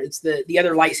second part. It's the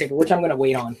other lightsaber, which I'm going to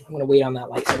wait on. I'm going to wait on that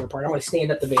lightsaber part. I'm going to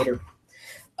stand up the Vader.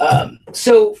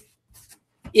 So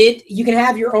you can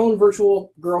have your own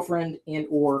virtual girlfriend and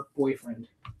or boyfriend.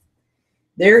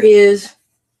 There is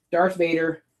Darth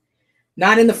Vader,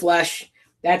 not in the flesh.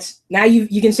 That's now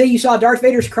you can say you saw Darth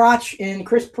Vader's crotch and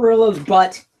Chris Pirillo's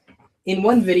butt in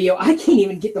one video. I can't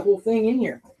even get the whole thing in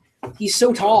here. He's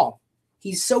so tall.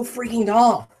 He's so freaking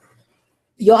tall.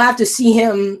 You'll have to see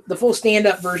him, the full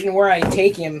stand-up version where I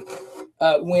take him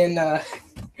when I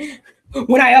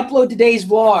upload today's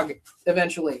vlog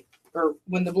eventually, or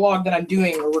when the vlog that I'm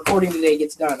doing or recording today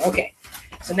gets done. Okay,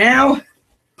 so now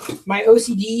my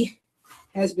OCD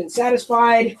has been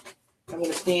satisfied. I'm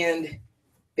going to stand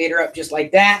Vader up just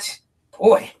like that.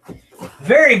 Boy,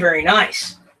 very, very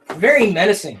nice. Very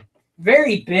menacing.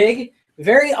 Very big.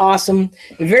 Very awesome.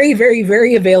 Very, very,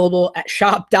 very available at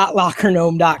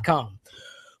shop.lockergnome.com.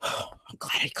 I'm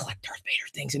glad I collect Darth Vader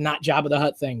things and not Jabba the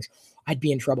Hutt things. I'd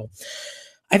be in trouble.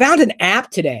 I found an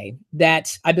app today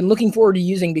that I've been looking forward to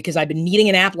using because I've been needing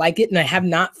an app like it, and I have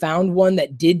not found one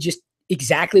that did just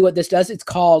exactly what this does. It's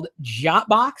called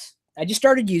Jotbox. I just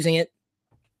started using it.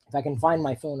 If I can find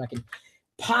my phone, I can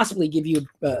possibly give you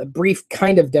a brief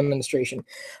kind of demonstration.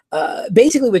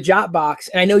 Basically with Jotbox,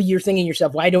 and I know you're thinking to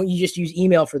yourself, why don't you just use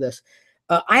email for this?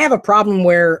 I have a problem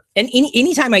where, and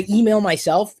anytime I email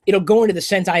myself, it'll go into the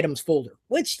sent items folder,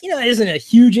 which, you know, isn't a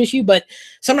huge issue, but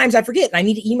sometimes I forget and I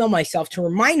need to email myself to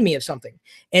remind me of something.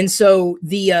 And so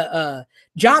the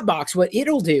Jotbox, what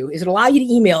it'll do is it'll allow you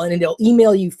to email, and it'll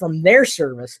email you from their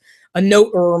service a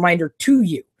note or a reminder to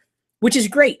you, which is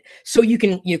great. So you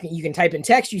can type in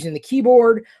text using the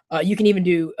keyboard. You can even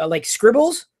do like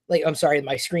scribbles. Like, I'm sorry,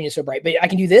 my screen is so bright, but I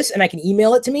can do this and I can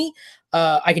email it to me.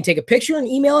 I can take a picture and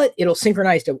email it. It'll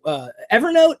synchronize to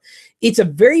Evernote. It's a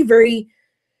very, very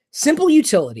simple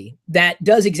utility that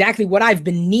does exactly what I've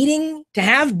been needing to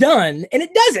have done, and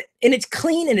it does it. And it's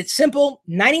clean and it's simple,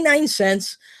 99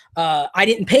 cents. I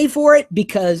didn't pay for it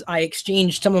because I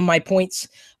exchanged some of my points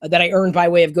that I earned by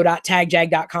way of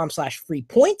go.tagjag.com/free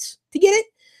points to get it.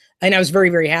 And I was very,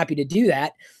 very happy to do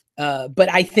that. But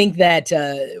I think that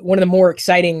one of the more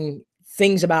exciting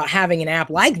things about having an app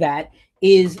like that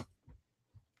is,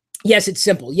 yes, it's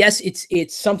simple. Yes,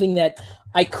 it's something that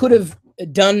I could have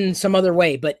done some other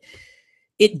way, but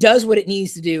it does what it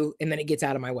needs to do, and then it gets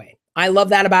out of my way. I love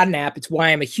that about an app. It's why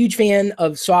I'm a huge fan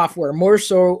of software. More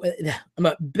so, I'm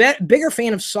a bigger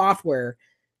fan of software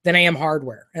than I am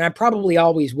hardware, and I probably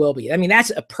always will be. I mean,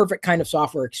 that's a perfect kind of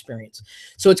software experience.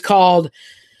 So it's called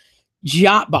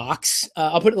Jotbox.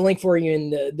 I'll put the link for you in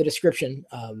the description.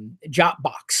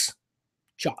 Jotbox.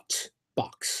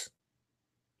 Jotbox.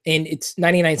 And it's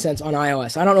 99 cents on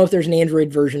iOS. I don't know if there's an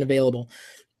Android version available,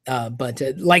 but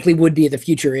likely would be in the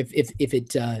future if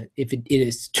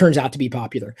it turns out to be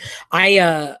popular.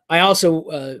 I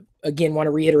also again want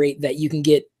to reiterate that you can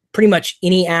get pretty much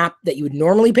any app that you would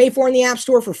normally pay for in the App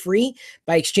Store for free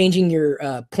by exchanging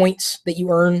your points that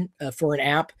you earn for an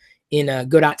app in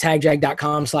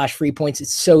go.tagjag.com/free points.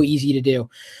 It's so easy to do.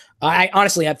 I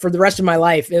honestly, for the rest of my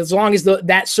life, as long as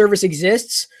that service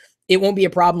exists, it won't be a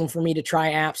problem for me to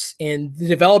try apps, and the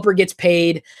developer gets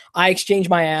paid. I exchange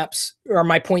my apps or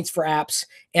my points for apps,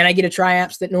 and I get to try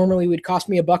apps that normally would cost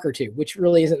me $1 or $2, which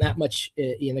really isn't that much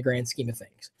in the grand scheme of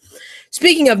things.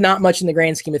 Speaking of not much in the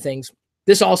grand scheme of things,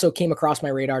 this also came across my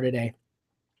radar today.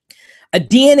 A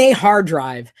DNA hard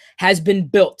drive has been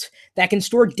built that can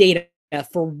store data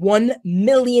for 1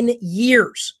 million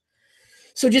years.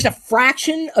 So just a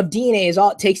fraction of DNA is all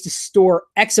it takes to store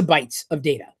exabytes of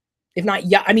data. If not,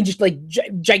 yeah, I mean, just like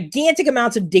gigantic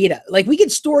amounts of data. Like we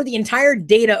could store the entire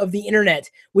data of the internet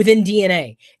within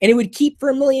DNA, and it would keep for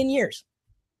 1 million years.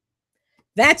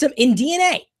 That's in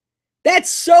DNA. That's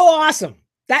so awesome.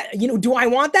 That, do I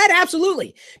want that?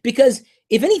 Absolutely. Because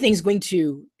if anything's going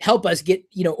to help us get,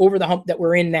 over the hump that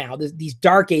we're in now, these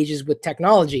dark ages with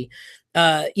technology,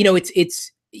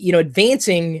 it's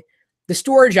advancing the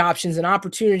storage options and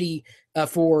opportunity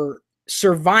for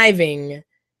surviving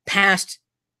past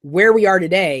where we are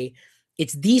today.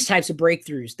 It's these types of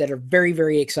breakthroughs that are very,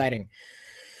 very exciting.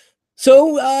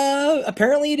 So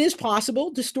apparently it is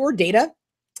possible to store data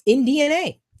in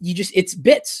DNA. It's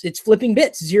bits, it's flipping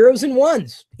bits, zeros and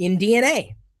ones in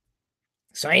DNA.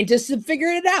 Scientists have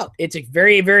figured it out. It's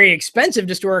very, very expensive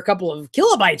to store a couple of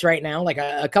kilobytes right now, like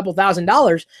a couple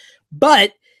 $1,000.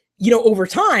 But, over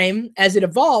time, as it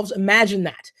evolves, imagine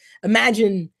that.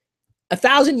 Imagine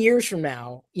 1,000 years from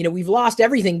now, we've lost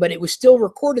everything, but it was still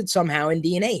recorded somehow in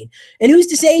DNA. And who's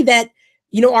to say that,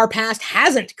 our past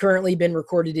hasn't currently been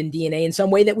recorded in DNA in some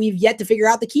way that we've yet to figure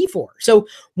out the key for. So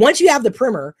once you have the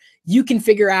primer, you can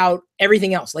figure out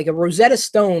everything else, like a Rosetta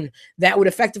Stone that would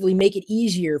effectively make it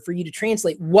easier for you to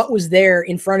translate what was there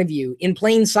in front of you in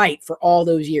plain sight for all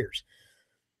those years.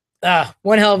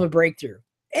 One hell of a breakthrough.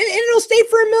 And it'll stay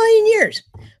for 1 million years.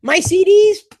 My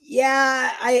CDs,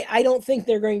 yeah, I don't think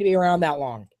they're going to be around that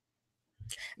long.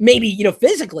 Maybe,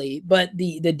 physically, but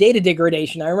the data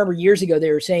degradation, I remember years ago,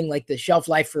 they were saying like the shelf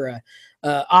life for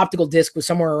a optical disc was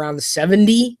somewhere around the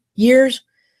 70 years,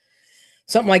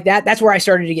 something like that. That's where I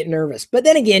started to get nervous. But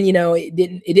then again, it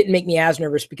didn't make me as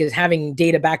nervous because having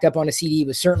data backed up on a CD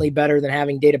was certainly better than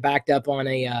having data backed up on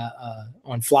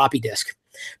on floppy disk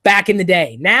back in the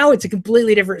day. Now it's a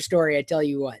completely different story. I tell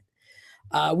you what,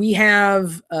 we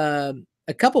have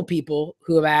a couple people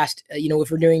who have asked,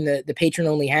 if we're doing the patron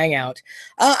only hangout.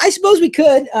 I suppose we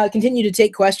could continue to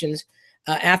take questions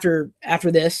after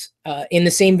this in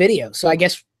the same video. So I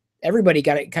guess everybody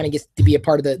kind of gets to be a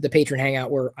part of the patron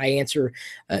hangout where I answer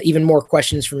even more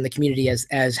questions from the community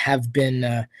as have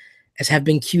been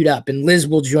queued up, and Liz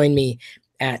will join me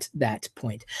at that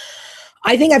point.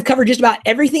 I think I've covered just about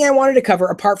everything I wanted to cover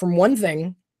apart from one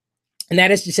thing, and that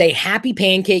is to say happy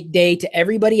Pancake Day to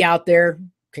everybody out there.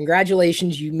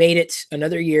 Congratulations, you made it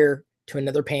another year to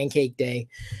another Pancake Day.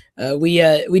 We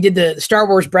did the Star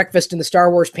Wars breakfast and the Star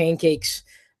Wars pancakes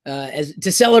as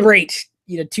to celebrate,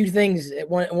 two things at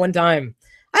one time.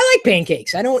 I like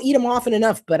pancakes. I don't eat them often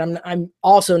enough, but I'm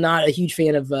also not a huge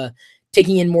fan of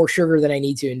taking in more sugar than I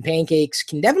need to. And pancakes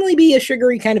can definitely be a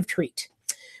sugary kind of treat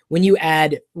when you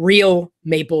add real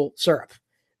maple syrup.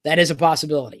 That is a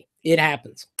possibility. It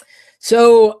happens.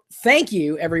 So thank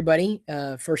you, everybody,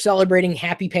 for celebrating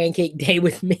Happy Pancake Day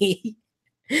with me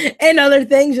and other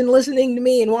things, and listening to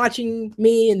me and watching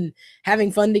me and having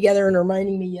fun together and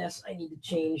reminding me, yes, I need to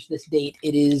change this date.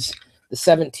 It is the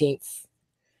 17th,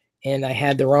 and I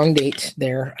had the wrong date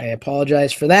there. I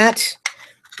apologize for that.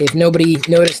 If nobody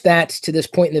noticed that to this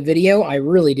point in the video, I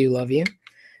really do love you.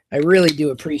 I really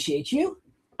do appreciate you.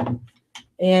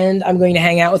 And I'm going to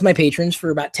hang out with my patrons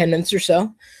for about 10 minutes or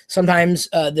so. Sometimes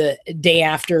the day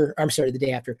after,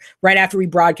 right after we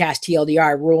broadcast TLDR,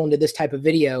 I roll into this type of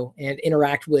video and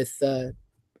interact with a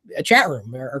chat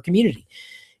room, our community.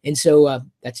 And so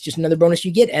that's just another bonus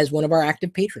you get as one of our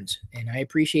active patrons. And I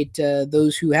appreciate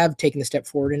those who have taken the step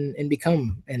forward and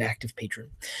become an active patron.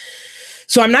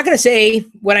 So I'm not going to say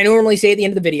what I normally say at the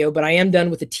end of the video, but I am done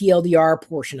with the TLDR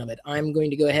portion of it. I'm going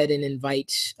to go ahead and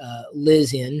invite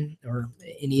Liz in, or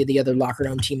any of the other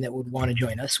LockerGnome team that would want to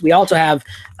join us. We also have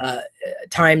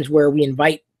times where we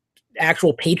invite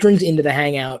actual patrons into the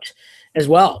Hangout as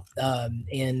well.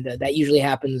 And that usually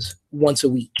happens once a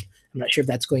week. I'm not sure if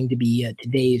that's going to be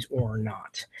today's or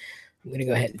not. I'm going to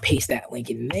go ahead and paste that link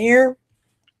in there.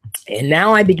 And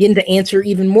now I begin to answer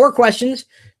even more questions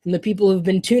from the people who've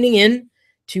been tuning in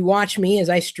to watch me as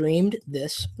I streamed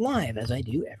this live, as I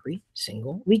do every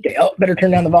single weekday. Oh, better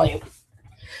turn down the volume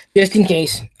just in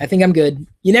case. I think I'm good.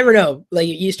 You never know. Like,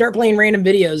 you start playing random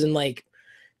videos and like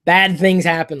bad things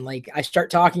happen. Like, I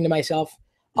start talking to myself.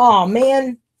 Oh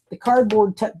man, the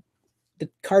cardboard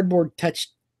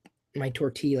touched my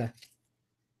tortilla.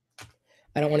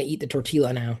 I don't want to eat the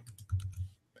tortilla now.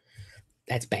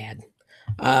 That's bad.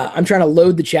 I'm trying to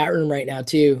load the chat room right now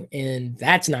too, and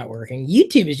that's not working.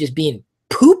 YouTube is just being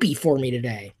poopy for me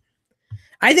today.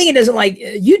 I think it doesn't like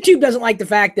YouTube doesn't like the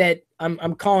fact that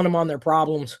I'm calling them on their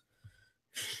problems.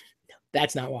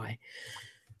 That's not why.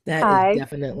 That is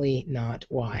definitely not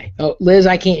why. Oh, Liz,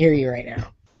 I can't hear you right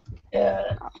now.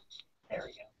 There we go.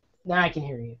 Now I can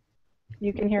hear you.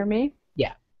 You can hear me?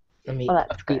 Yeah. Let me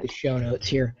update the show notes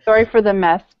here. Sorry for the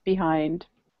mess behind.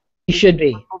 You should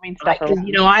be.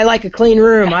 You know, I like a clean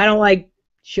room. I don't like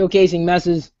showcasing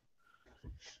messes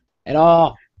at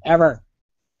all, ever.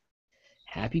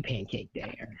 Happy Pancake Day.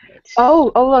 Right.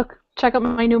 Oh, look. Check out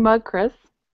my new mug, Chris.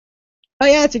 Oh,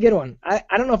 yeah, it's a good one. I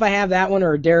don't know if I have that one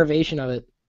or a derivation of it.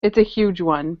 It's a huge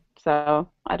one, so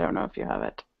I don't know if you have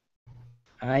it.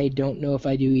 I don't know if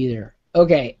I do either.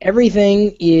 Okay,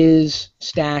 everything is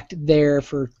stacked there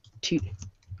for two.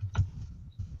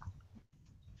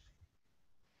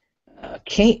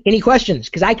 Any questions?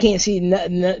 Because I can't see.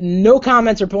 No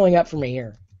comments are pulling up for me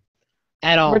here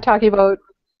at all. We're talking about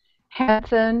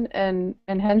Hansen and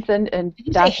Henson and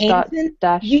dash dot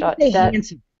dash dot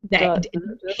Hansen.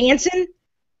 Hansen?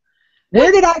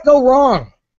 Where did I go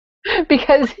wrong?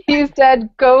 Because you said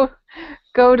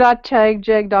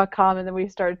go.chagjag.com, and then we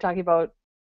started talking about,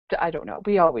 I don't know,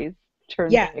 we always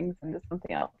turn things into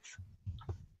something else.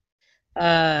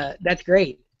 That's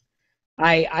great.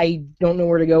 I don't know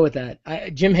where to go with that.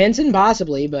 Jim Henson,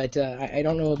 possibly, but I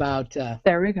don't know about...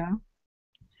 There we go.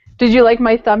 Did you like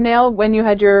my thumbnail when you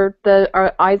had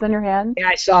the eyes on your hands? Yeah,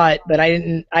 I saw it, but I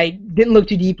didn't look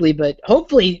too deeply, but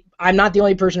hopefully I'm not the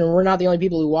only person, or we're not the only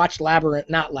people who watched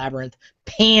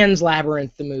Pan's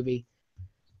Labyrinth, the movie.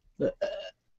 But,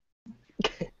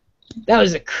 that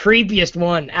was the creepiest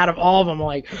one out of all of them.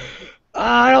 Like,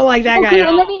 I don't like that guy at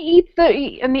all. And then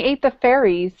he ate the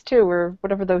fairies too, or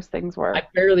whatever those things were. I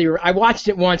watched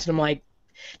it once, and I'm like,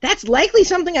 that's likely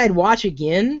something I'd watch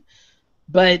again,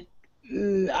 but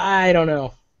I don't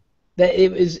know. That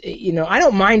it was, I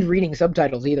don't mind reading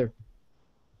subtitles either.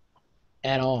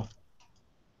 At all.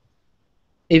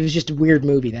 It was just a weird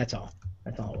movie. That's all.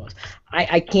 That's all it was.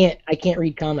 I can't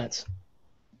read comments.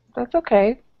 That's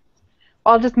okay.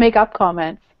 I'll just make up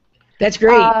comments. That's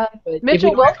great.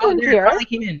 Mitchell Wilson's here.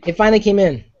 It finally came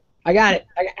in. I got it.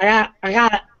 I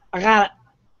got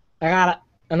it.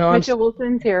 Mitchell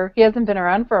Wilson's here. He hasn't been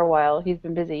around for a while. He's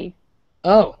been busy.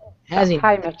 Oh, has he?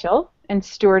 Hi, Mitchell. And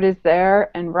Stuart is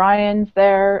there, and Ryan's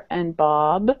there, and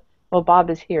Bob. Well, Bob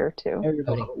is here too.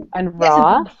 Everybody. And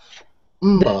Ross.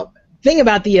 Bob. Thing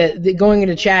about the going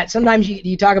into chat, sometimes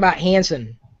you talk about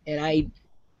Hanson, and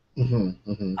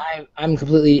I'm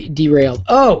completely derailed.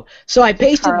 Oh, so I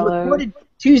pasted recorded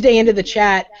Tuesday into the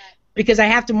chat because I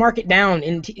have to mark it down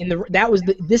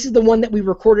this is the one that we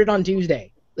recorded on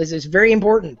Tuesday. This is very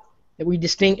important that we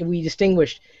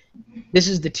distinguished. This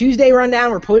is the Tuesday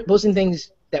rundown. We're posting things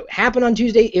that happened on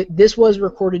Tuesday. This was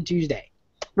recorded Tuesday.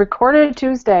 Recorded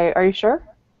Tuesday. Are you sure?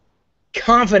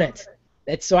 Confident.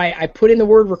 That's so I put in the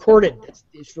word recorded.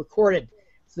 It's recorded,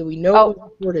 so we know it was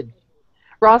recorded.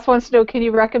 Ross wants to know, can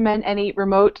you recommend any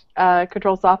remote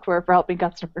control software for helping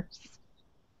customers?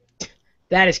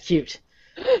 That is cute.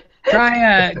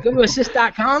 Try go to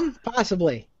assist.com,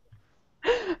 possibly.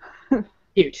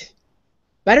 Cute.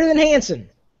 Better than Hanson.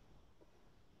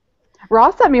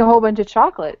 Ross sent me a whole bunch of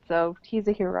chocolate, so he's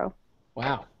a hero.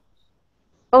 Wow.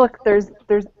 Oh, look, there's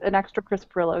an extra Chris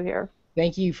Pirillo here.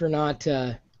 Thank you for not...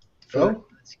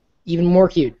 even more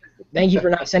cute. Thank you for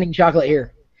not sending chocolate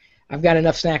here. I've got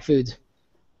enough snack foods.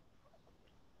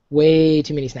 Way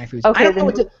too many snack foods. Okay,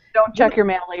 don't check your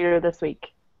mail later this week.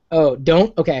 Oh,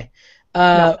 don't? Okay.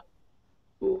 No.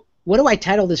 What do I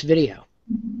title this video?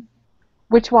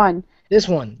 Which one? This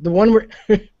one. The one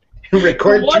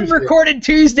recorded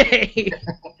Tuesday.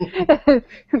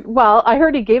 Well, I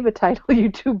heard he gave a title.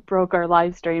 YouTube broke our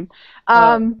live stream.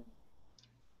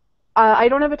 I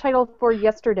don't have a title for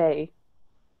yesterday.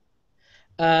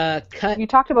 You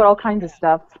talked about all kinds of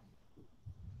stuff.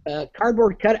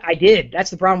 Cardboard cut. I did. That's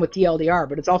the problem with TLDR,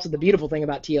 but it's also the beautiful thing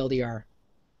about TLDR.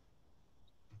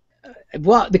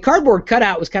 Well, the cardboard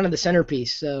cutout was kind of the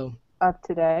centerpiece, so. Of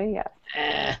today,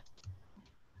 yes.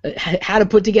 How to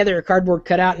put together a cardboard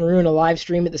cutout and ruin a live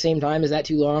stream at the same time? Is that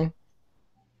too long?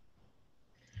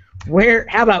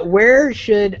 How about where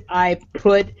should I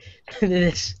put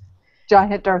this?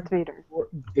 Giant Darth Vader.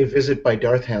 A visit by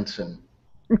Darth Hansen.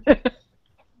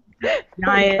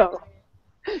 Giant.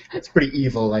 It's pretty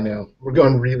evil, I know. We're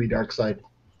going really dark side.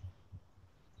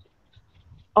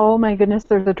 Oh my goodness,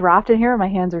 there's a draft in here. My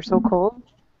hands are so cold.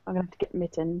 I'm going to have to get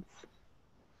mittens.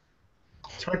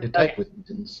 It's hard to type with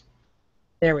mittens.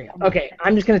 There we go. Okay,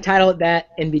 I'm just going to title it that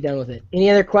and be done with it. Any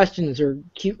other questions or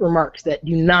cute remarks that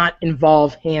do not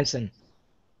involve Hansen?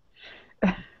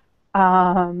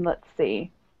 Let's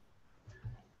see.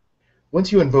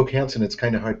 Once you invoke Hansen, it's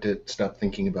kind of hard to stop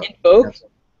thinking about Invoke? Hansen.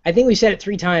 I think we said it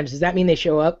 3 times. Does that mean they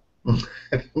show up?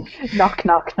 Knock,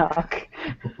 knock, knock.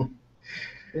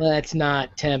 Let's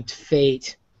not tempt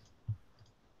fate.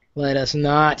 Let us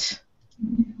not.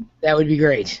 That would be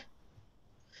great.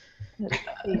 Let's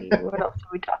see. What else did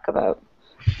we talk about?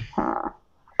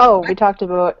 Oh, we talked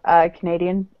about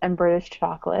Canadian and British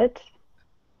chocolate.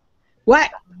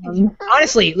 What?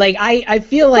 Honestly, like I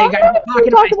feel like I'm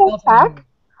talking to myself. Tech?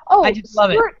 Oh, I just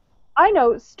love it. I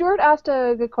know. Stuart asked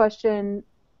a good question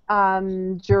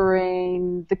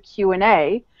during the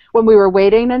Q&A when we were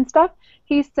waiting and stuff.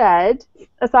 He said,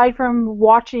 aside from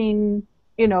watching,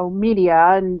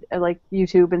 media and like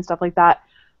YouTube and stuff like that,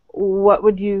 what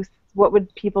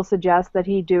would people suggest that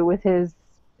he do with his,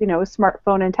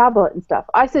 smartphone and tablet and stuff?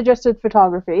 I suggested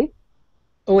photography.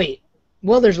 Oh wait.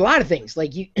 Well, there's a lot of things.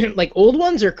 Like like old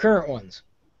ones or current ones?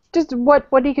 Just what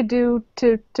he could do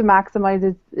to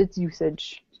maximize its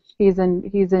usage. He's in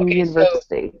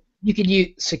university. So you could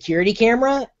use security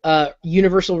camera,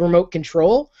 universal remote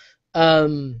control.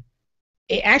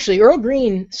 Actually, Earle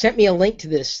Greene sent me a link to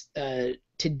this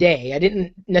today. I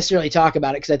didn't necessarily talk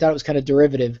about it because I thought it was kind of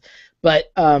derivative,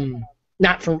 but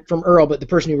not from Earle, but the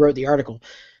person who wrote the article.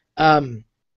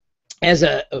 As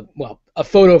a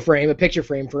photo frame, a picture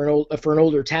frame for an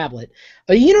older tablet.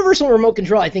 A universal remote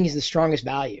control, I think, is the strongest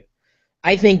value.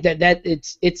 I think that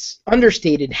it's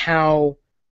understated how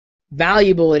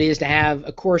valuable it is to have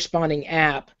a corresponding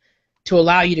app to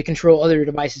allow you to control other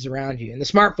devices around you. And the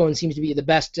smartphone seems to be the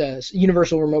best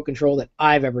universal remote control that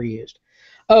I've ever used.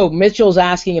 Oh, Mitchell's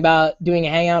asking about doing a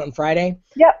hangout on Friday.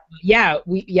 Yep.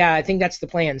 Yeah, I think that's the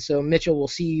plan. So Mitchell, we'll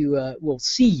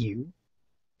see you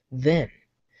then.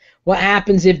 What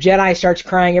happens if Jedi starts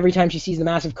crying every time she sees the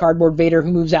massive cardboard Vader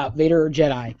who moves out? Vader or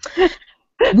Jedi?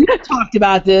 We've talked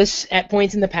about this at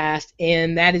points in the past,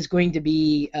 and that is going to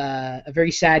be a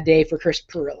very sad day for Chris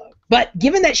Pirillo. But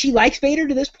given that she likes Vader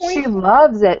to this point, she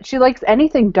loves it. She likes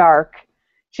anything dark.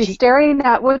 She's staring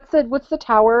at what's the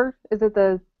tower? Is it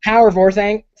the Tower of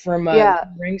Orthanc from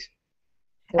Rings?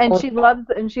 And she loves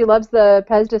the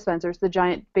Pez dispensers, the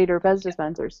giant Vader Pez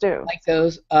dispensers too. Like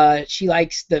those. She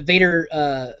likes the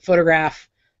Vader photograph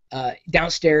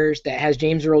downstairs that has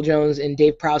James Earl Jones and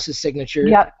Dave Prowse's signature.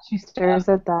 Yep, she stares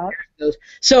at that.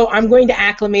 So I'm going to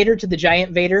acclimate her to the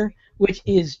giant Vader, which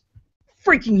is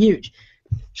freaking huge.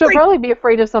 She'll probably be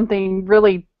afraid of something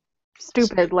really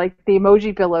stupid, like the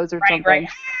emoji pillows or something. Right.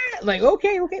 Like,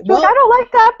 okay. Well, I don't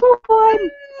like that poop one.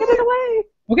 Get it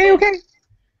away. Okay.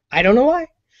 I don't know why.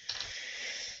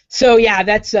 So yeah,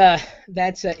 that's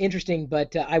interesting.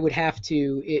 But I would have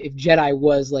to, if Jedi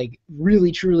was like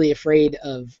really truly afraid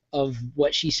of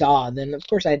what she saw, then of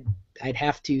course I'd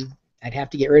have to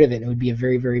get rid of it. It would be a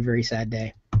very, very, very sad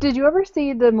day. Did you ever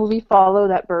see the movie Follow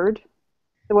That Bird?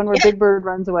 The one where Big Bird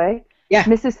runs away? Yeah.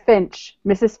 Mrs. Finch.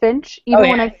 Even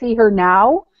when I see her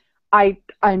now,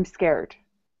 I'm scared.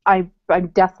 I'm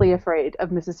deathly afraid of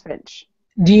Mrs. Finch.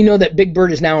 Do you know that Big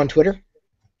Bird is now on Twitter?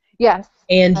 Yes.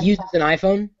 And uses an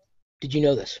iPhone? Did you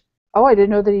know this? Oh, I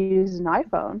didn't know that he uses an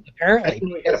iPhone.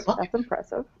 Apparently. That's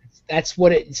impressive. That's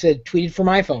what it said, tweeted from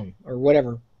iPhone or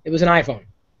whatever. It was an iPhone. I'm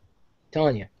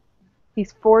telling you.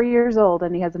 He's 4 years old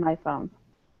and he has an iPhone.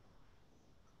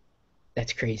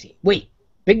 That's crazy. Wait,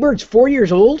 Big Bird's 4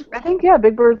 years old? I think, yeah,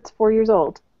 Big Bird's 4 years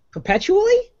old.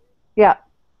 Perpetually? Yeah.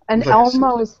 And Like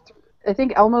Elmo's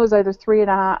either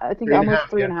 3.5. I think Elmo's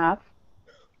 3.5.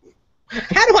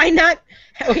 How do I not?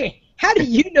 Okay. How do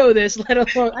you know this, let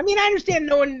alone... I mean, I understand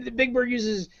knowing that Big Bird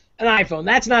uses an iPhone.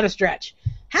 That's not a stretch.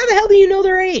 How the hell do you know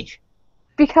their age?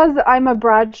 Because I'm a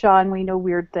Bradshaw and we know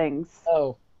weird things.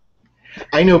 Oh.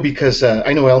 I know because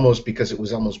I know Elmo's because it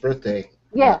was Elmo's birthday.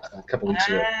 Yeah. A couple weeks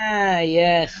ago.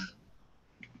 Yes.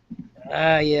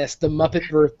 Yes, the Muppet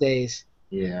birthdays.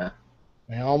 Yeah.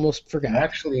 I almost forgot.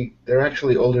 They're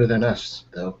actually older than us,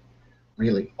 though.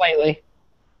 Really. Slightly.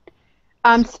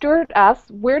 Stuart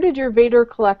asks, where did your Vader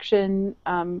collection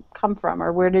come from,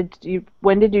 or when did you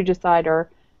decide, or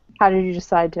how did you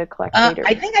decide to collect Vader?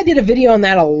 I think I did a video on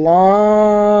that a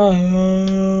long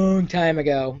time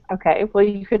ago. Okay, well,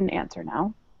 you couldn't answer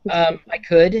now. I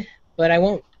could, but I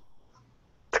won't.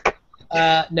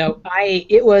 No,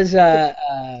 it was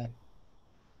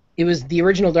the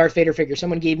original Darth Vader figure.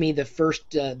 Someone gave me the first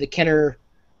the Kenner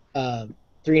 3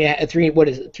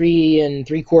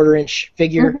 3/4 inch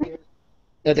figure,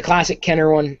 the classic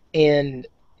Kenner one, and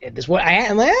this what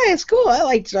I'm like, hey, it's cool. I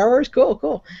like Star Wars,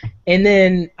 cool. And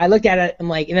then I looked at it, I'm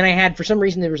like, and then I had, for some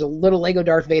reason, there was a little Lego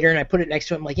Darth Vader, and I put it next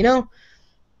to it. I'm like,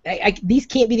 these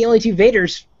can't be the only two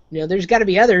Vaders. There's got to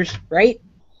be others, right?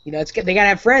 They got to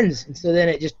have friends. And so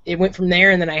then it went from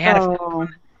there, and then I had on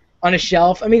a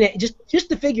shelf. I mean, just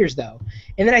the figures though.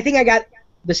 And then I think I got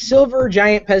the silver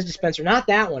giant Pez dispenser, not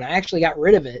that one. I actually got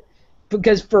rid of it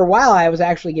because for a while I was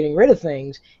actually getting rid of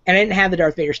things, and I didn't have the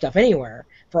Darth Vader stuff anywhere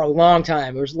for a long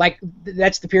time. It was like,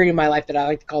 that's the period of my life that I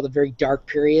like to call the very dark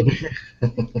period.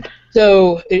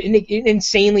 So an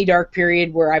insanely dark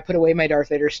period where I put away my Darth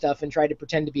Vader stuff and tried to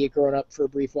pretend to be a grown-up for a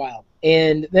brief while.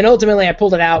 And then ultimately I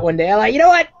pulled it out one day. I'm like, you know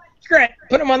what? Screw it.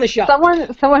 Put them on the shelf.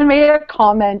 Someone made a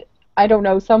comment, I don't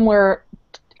know, somewhere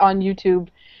on YouTube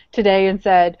today and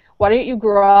said, why don't you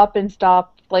grow up and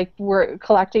stop, like, we're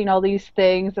collecting all these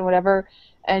things and whatever,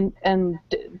 and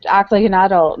act like an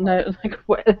adult. No, like,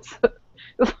 what?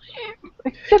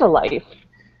 Get a life.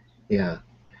 Yeah.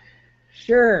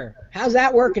 Sure. How's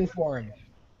that working for him?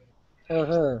 Or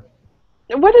her?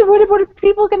 What are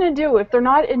people going to do if they're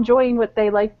not enjoying what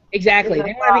they like? Exactly.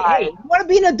 They want to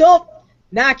be an adult?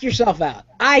 Knock yourself out.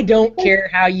 I don't care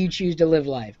how you choose to live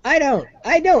life. I don't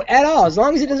at all. As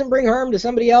long as it doesn't bring harm to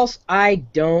somebody else, I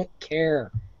don't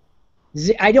care.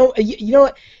 I don't. You know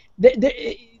what?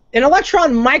 An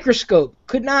electron microscope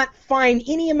could not find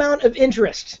any amount of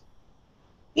interest.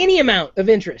 Any amount of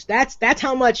interest. That's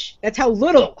how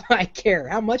little I care.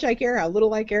 How much I care, how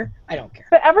little I care, I don't care.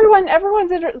 But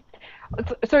everyone's interested.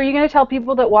 So are you going to tell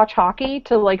people that watch hockey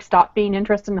to, like, stop being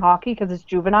interested in hockey because it's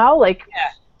juvenile? Like,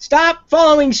 yeah. Stop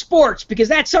following sports because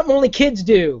that's something only kids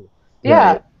do.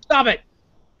 Yeah. Right? Stop it.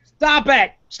 Stop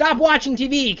it. Stop watching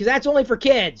TV because that's only for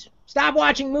kids. Stop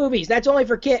watching movies. That's only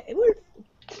for kids.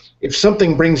 If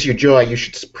something brings you joy, you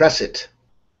should suppress it.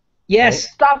 Yes.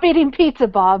 Right? Stop eating pizza,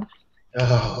 Bob.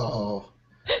 Oh.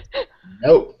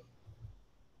 No.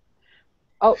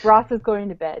 Oh, Ross is going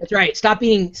to bed. That's right. Stop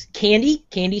eating candy.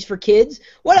 Candy's for kids.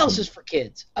 What else is for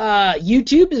kids?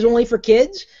 YouTube is only for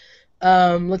kids.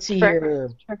 Let's see here.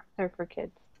 Tricks are for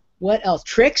kids. What else?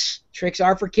 Tricks. Tricks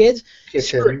are for kids.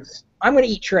 Kittens. I'm going to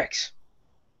eat tricks.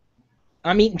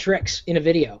 I'm eating tricks in a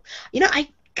video. I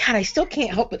still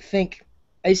can't help but think.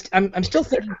 I'm still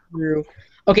thinking through.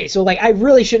 Okay, so I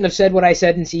really shouldn't have said what I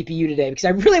said in CPU today because I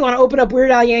really want to open up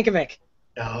Weird Al Yankovic.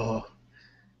 Oh.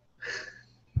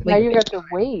 Now you have to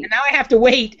wait. And now I have to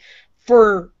wait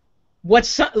for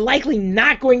what's likely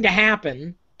not going to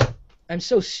happen. I'm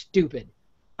so stupid.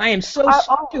 I am so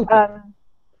stupid.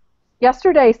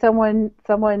 Yesterday, someone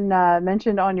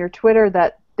mentioned on your Twitter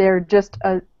that they're just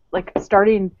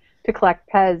starting to collect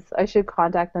Pez. I should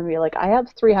contact them and be like, I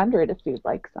have 300 if you'd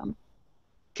like some.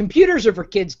 Computers are for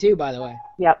kids too, by the way.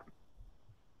 Yep.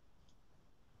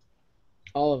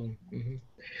 All of them. Mm-hmm.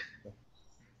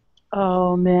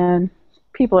 Oh man,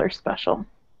 people are special.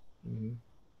 Mm-hmm.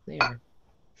 They are.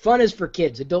 Fun is for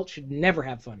kids. Adults should never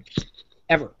have fun,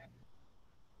 ever.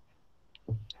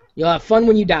 You'll have fun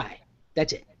when you die.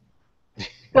 That's it.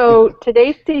 So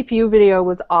today's CPU video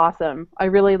was awesome. I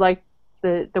really liked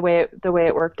the way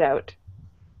it worked out.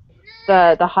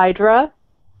 The Hydra.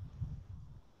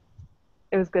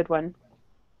 It was a good one.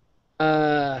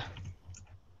 Oh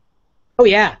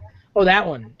yeah. Oh, that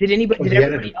one. Did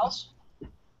everybody else?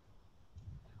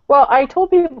 Well, I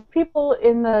told people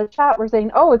in the chat were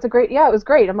saying, "Oh, it was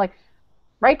great." I'm like,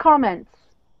 write comments.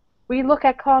 We look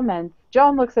at comments.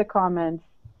 John looks at comments.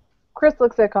 Chris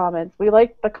looks at comments. We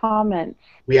like the comments.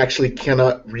 We actually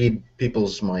cannot read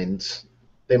people's minds.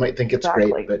 They might think it's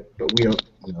great, but we don't,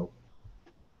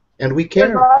 And we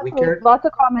care. We care. Lots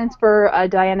of comments for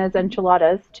Diana's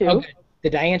enchiladas too. Okay. The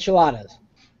Dianchiladas.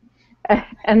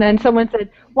 And then someone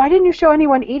said, "Why didn't you show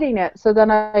anyone eating it?" So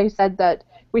then I said that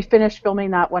we finished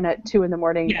filming that one at 2 a.m.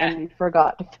 and we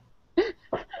forgot.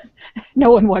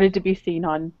 No one wanted to be seen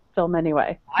on film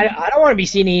anyway. I don't want to be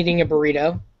seen eating a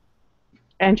burrito.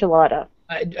 Enchilada.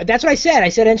 That's what I said. I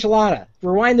said enchilada.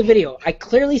 Rewind the video. I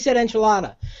clearly said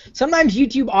enchilada. Sometimes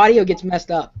YouTube audio gets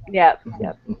messed up. Yep.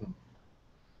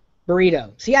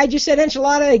 Burrito. See, I just said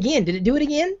enchilada again. Did it do it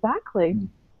again? Exactly.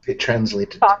 It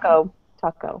translated. Taco.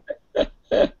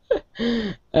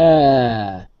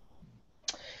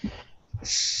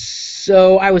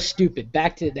 So I was stupid.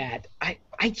 Back to that.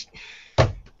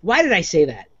 Why did I say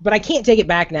that? But I can't take it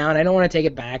back now, and I don't want to take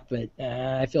it back. But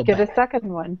I feel Get bad. a second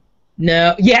one.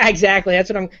 No, yeah, exactly. That's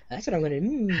what I'm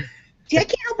going to. See, I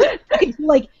can't help but I feel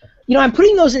like, I'm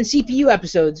putting those in CPU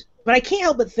episodes, but I can't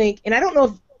help but think, and I don't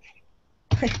know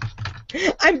if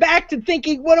I'm back to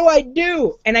thinking, what do I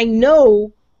do? And I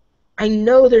know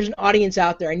there's an audience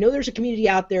out there. I know there's a community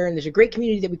out there, and there's a great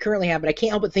community that we currently have, but I can't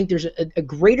help but think there's a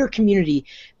greater community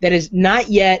that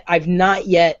I've not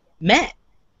yet met.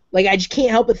 Like, I just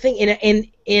can't help but think,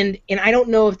 and I don't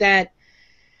know if that.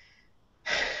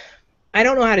 I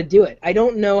don't know how to do it. I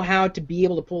don't know how to be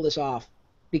able to pull this off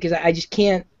because I just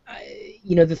can't.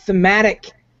 The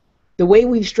thematic, the way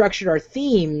we've structured our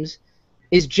themes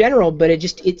is general, but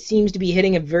it seems to be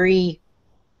hitting a very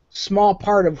small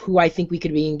part of who I think we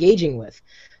could be engaging with.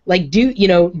 Like, do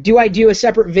I do a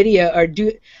separate video or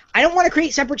I don't want to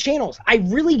create separate channels. I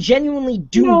really genuinely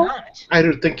do not. I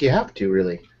don't think you have to,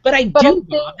 really. But I do,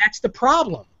 Bob. That's the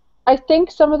problem. I think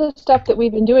some of the stuff that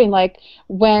we've been doing, like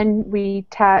when we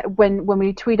when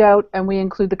we tweet out and we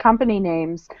include the company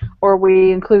names or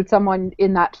we include someone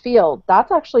in that field,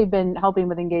 that's actually been helping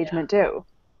with engagement too.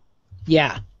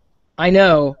 Yeah, I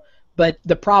know, but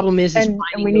the problem is and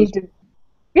we need to.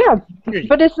 Yeah,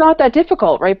 but it's not that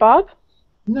difficult, right, Bob?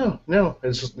 No,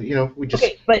 it's just, we just.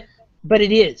 Okay, but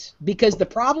it is because the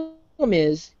problem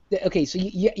is. Okay, so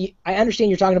I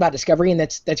understand you're talking about discovery, and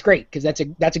that's great because that's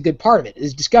a good part of it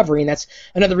is discovery, and that's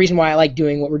another reason why I like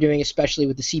doing what we're doing, especially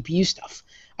with the CPU stuff.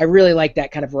 I really like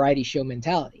that kind of variety show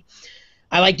mentality.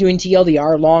 I like doing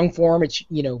TLDR, long form.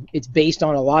 It's based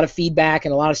on a lot of feedback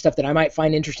and a lot of stuff that I might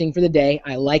find interesting for the day.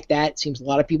 I like that. It seems a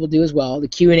lot of people do as well. The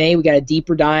Q&A, we got a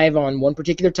deeper dive on one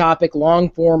particular topic, long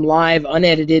form, live,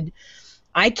 unedited.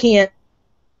 I can't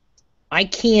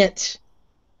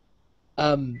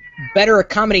better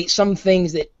accommodate some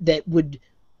things that would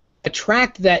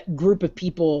attract that group of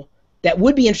people that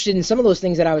would be interested in some of those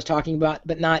things that I was talking about,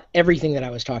 but not everything that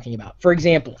I was talking about. For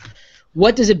example,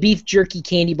 what does a beef jerky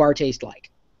candy bar taste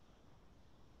like?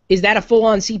 Is that a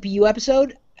full-on CPU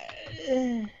episode?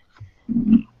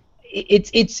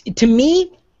 It's to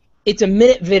me, it's a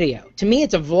minute video. To me,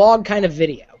 it's a vlog kind of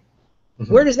video.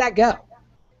 Mm-hmm. Where does that go?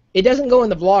 It doesn't go in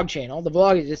the vlog channel. The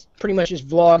vlog is just pretty much just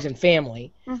vlogs and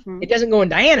family. Mm-hmm. It doesn't go in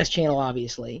Diana's channel,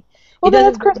 obviously. Well,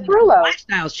 that's Chris Pirillo.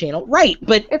 Lifestyles channel, right?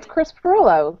 But it's Chris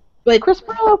Pirillo. But Chris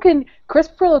Pirillo can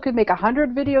make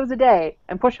 100 videos a day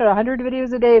and push out 100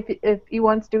 videos a day if he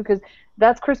wants to, because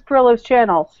that's Chris Pirillo's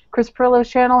channel. Chris Pirillo's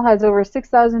channel has over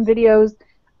 6,000 videos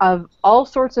of all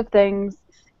sorts of things,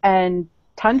 and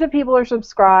tons of people are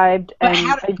subscribed.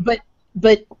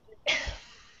 But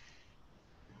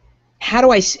how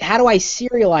do I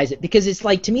serialize it? Because it's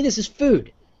like, to me, this is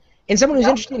food. And someone who's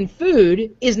interested in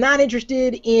food is not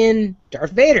interested in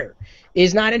Darth Vader,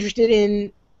 is not interested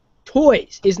in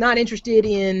toys, is not interested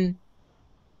in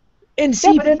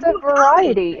CPU. But it's a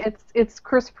variety. It's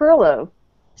Chris Pirillo.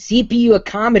 CPU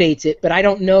accommodates it, but I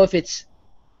don't know if it's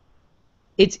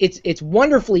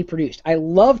wonderfully produced. I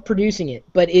love producing it,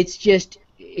 but it's just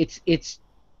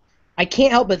I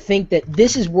can't help but think that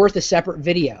this is worth a separate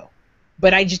video.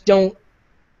 But I just don't.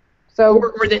 So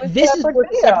or that this is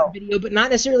worth a separate video, but not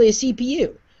necessarily a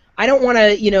CPU. I don't want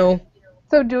to,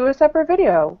 So do a separate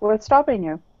video. What's stopping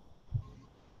you?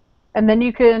 And then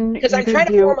you can. Because I'm trying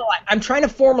to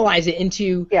formalize it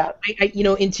into. Yeah.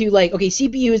 Into like, okay,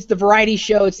 CPU is the variety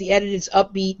show. It's the edit. It's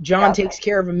upbeat. John takes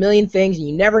care of a million things, and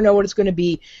you never know what it's going to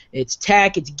be. It's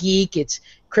tech. It's geek. It's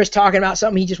Chris talking about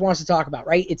something he just wants to talk about,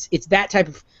 right? It's that type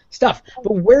of stuff.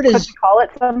 But where does? Could you call it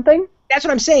something? That's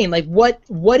what I'm saying. Like,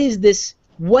 what is this?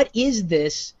 What is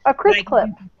this? A Chris clip.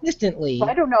 Consistently.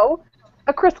 I don't know.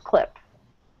 A Chris clip.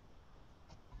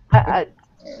 I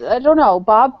don't know,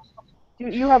 Bob.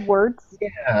 You have words.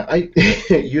 Yeah, I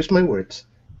use my words.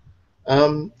 I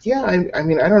mean,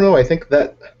 I don't know. I think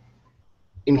that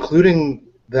including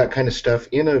that kind of stuff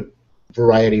in a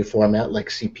variety format like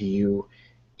CPU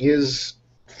is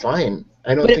fine.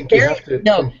 I don't think you have to.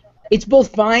 No. It's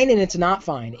both fine and it's not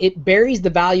fine. It buries the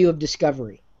value of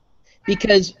discovery.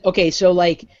 Because, okay, so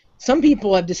like some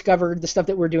people have discovered the stuff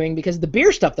that we're doing because of the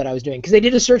beer stuff that I was doing. Because they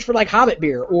did a search for like Hobbit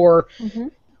beer or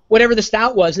whatever the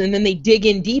stout was, and then they dig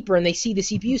in deeper and they see the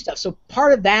CPU stuff. So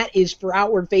part of that is for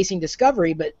outward-facing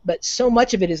discovery, but so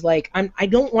much of it is like I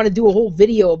don't want to do a whole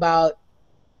video about.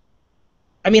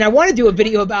 I mean, I want to do a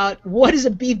video about what does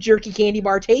a beef jerky candy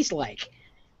bar taste like,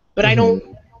 but I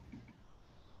don't.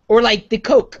 Or like the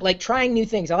Coke, like trying new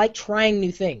things. I like trying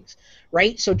new things,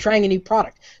 right? So trying a new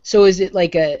product. So is it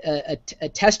like a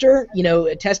tester,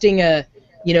 testing a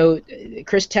you know,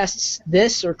 Chris tests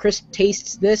this or Chris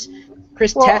tastes this.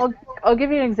 Chris tests. Well, I'll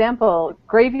give you an example.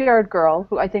 Graveyard Girl,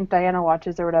 who I think Diana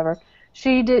watches or whatever,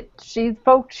 she did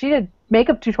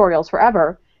makeup tutorials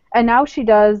forever, and now she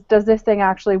does this thing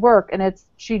actually work? And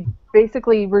she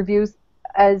basically reviews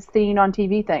as seen on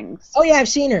TV things. Oh yeah, I've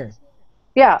seen her.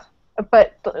 Yeah,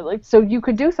 but like, so you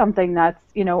could do something that's,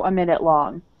 you know, a minute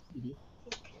long,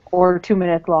 or 2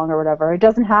 minutes long or whatever. It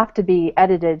doesn't have to be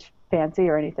edited fancy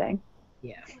or anything.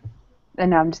 Yeah.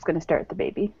 And now I'm just gonna stare at the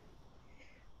baby.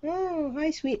 Oh,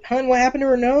 hi, sweet hun. What happened to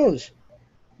her nose?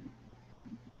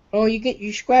 Oh,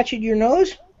 you scratched your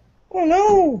nose? Oh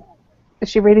no! Is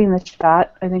she reading the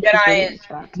chat? I think she's reading the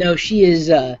chat. No, she is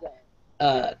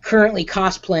currently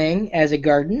cosplaying as a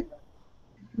garden.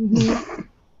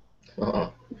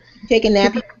 Take a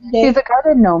nap. She's a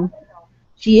garden gnome.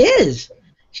 She is.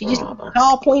 She just has a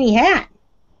tall, pointy hat.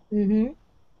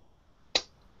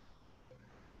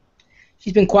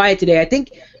 She's been quiet today. I think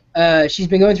she's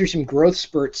been going through some growth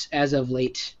spurts as of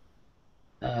late.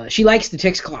 She likes the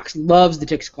Tix clocks. Loves the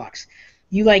Tix clocks.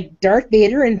 You like Darth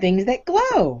Vader and things that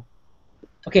glow.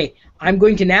 Okay, I'm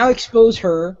going to now expose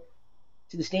her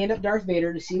to the stand-up Darth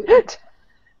Vader to see what...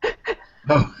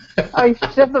 Oh. Oh, you should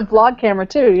have the vlog camera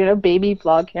too, you know, baby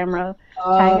vlog camera,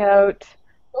 hangout,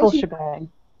 full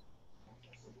shebang.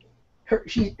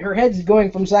 Her head's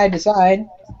going from side to side.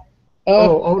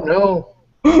 Oh no.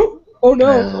 Oh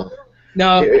no.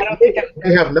 No, I don't think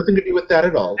they have nothing to do with that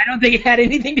at all. I don't think it had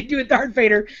anything to do with Darth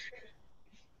Vader.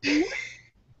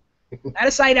 Out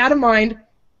of sight, out of mind.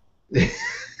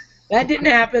 That didn't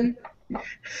happen.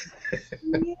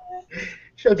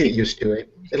 She'll get used to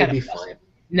it. It'll be fine.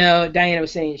 No, Diana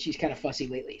was saying she's kind of fussy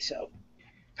lately, so.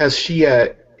 Has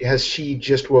she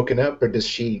just woken up, or does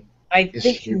she? I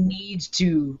think she needs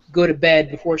to go to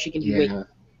bed before she can wake.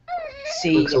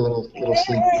 See. Looks a little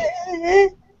sleepy.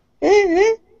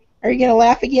 Are you gonna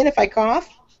laugh again if I cough?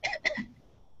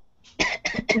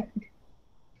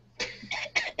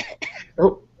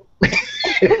 Oh.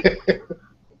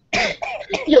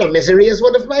 Your misery is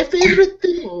one of my favorite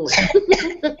things.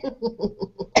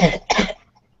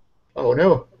 Oh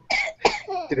no.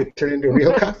 Did it turn into a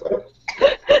real cough?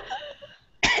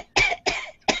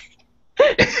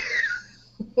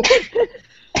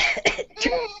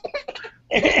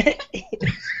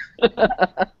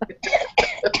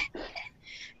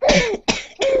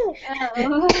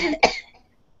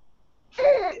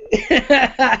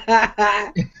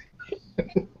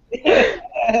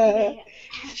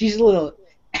 She's a little...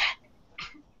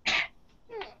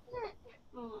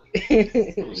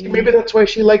 Maybe that's why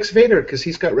she likes Vader, because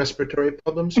he's got respiratory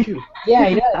problems too. Yeah,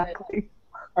 he does.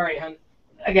 All right, hon.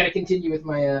 I gotta continue with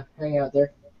my hangout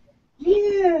there.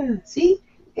 Yeah, see?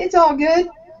 It's all good.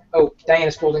 Oh,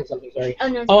 Diana's folding something, sorry. Oh,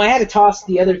 no. Oh, I had to toss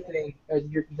the other thing,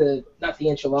 not the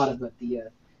enchilada, but the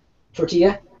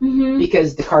tortilla,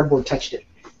 because the cardboard touched it.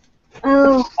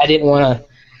 Oh. I didn't want to...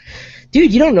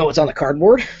 Dude, you don't know what's on the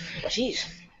cardboard. Jeez.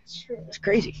 It's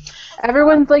crazy.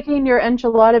 Everyone's liking your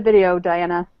enchilada video,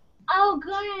 Diana. Oh,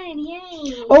 good.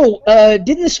 Yay. Oh,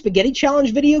 didn't the spaghetti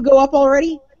challenge video go up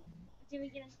already? Did we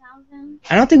get 1,000?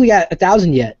 I don't think we got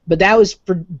 1,000 yet, but that was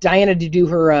for Diana to do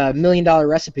her $1 million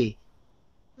recipe.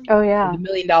 Oh, yeah. The $1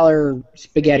 million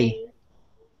spaghetti.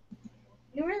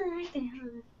 You really like it, huh?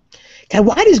 God,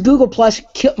 why does Google Plus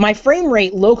kill... My frame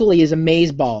rate locally is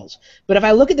amazeballs, but if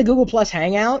I look at the Google Plus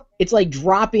Hangout, it's like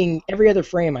dropping every other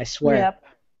frame, I swear. Yep.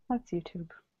 That's YouTube.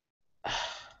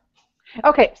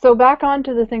 Okay, so back on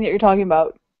to the thing that you're talking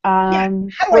about. How do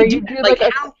I do that? Like,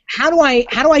 how do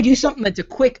I do something that's a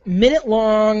quick minute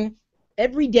long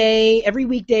every day, every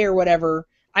weekday or whatever?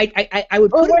 I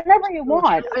would put whenever you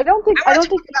want. I don't think I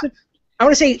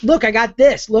want to say, look, I got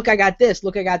this. Look, I got this.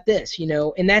 Look, I got this. You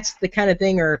know, and that's the kind of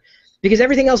thing, or because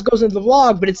everything else goes into the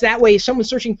vlog, but it's that way. If someone's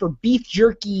searching for beef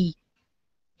jerky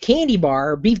candy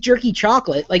bar, beef jerky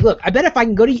chocolate, like, look, I bet if I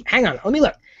can go to, hang on, let me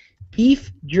look.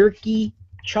 Beef jerky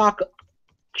chocolate.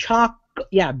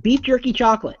 Yeah, beef jerky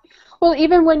chocolate. Well,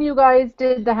 even when you guys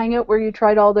did the hangout where you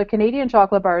tried all the Canadian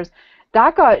chocolate bars,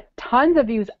 that got tons of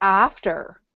views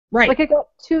after. Right. Like, it got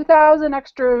 2,000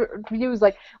 extra views,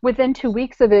 like, within 2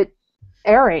 weeks of it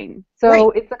airing.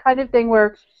 So It's the kind of thing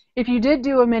where if you did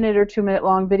do a minute or 2 minute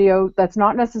long video that's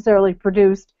not necessarily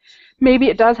produced, maybe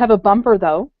it does have a bumper,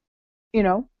 though, you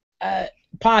know?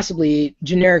 Possibly,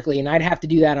 generically, and I'd have to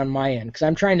do that on my end, because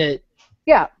I'm trying to...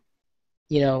 Yeah.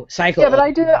 You know, cycle. Yeah, but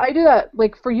I do that.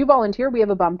 Like, for You Volunteer, we have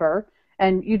a bumper,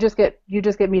 and you just get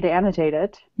me to annotate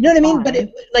it. You know what I mean? But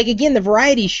like, again, the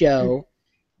variety show.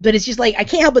 But it's just like, I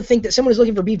can't help but think that someone who's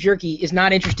looking for beef jerky is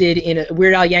not interested in a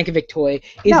Weird Al Yankovic toy,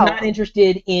 is not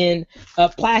interested in a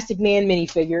Plastic Man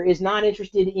minifigure, is not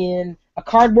interested in a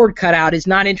cardboard cutout, is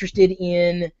not interested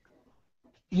in,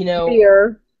 you know,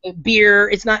 beer.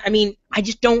 It's not. I mean, I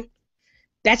just don't.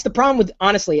 That's the problem with,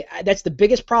 honestly, that's the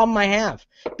biggest problem I have,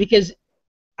 because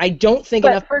I don't think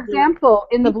enough. But for example,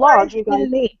 in the vlog, you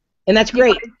guys, and that's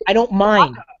great. I don't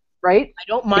mind. Right? I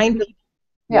don't mind.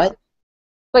 Yeah. What?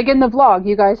 Like in the vlog,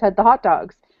 you guys had the hot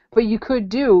dogs, but you could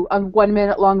do a 1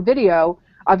 minute long video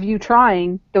of you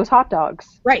trying those hot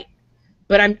dogs. Right.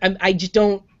 But I just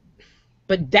don't.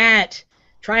 But that,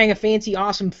 trying a fancy,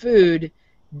 awesome food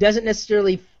doesn't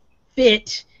necessarily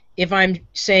fit if I'm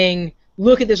saying,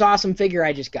 look at this awesome figure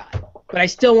I just got. But I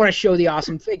still want to show the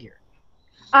awesome figure.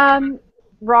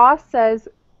 Ross says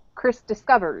Chris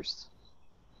discovers.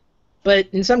 But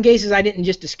in some cases, I didn't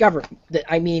just discover that.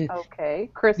 I mean, okay,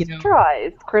 Chris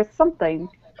tries. Chris something.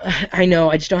 I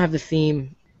know. I just don't have the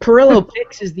theme. Pirillo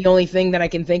picks is the only thing that I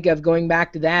can think of, going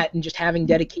back to that and just having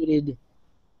dedicated,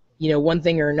 one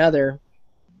thing or another.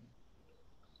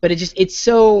 But it's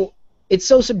so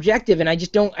subjective, and I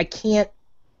can't.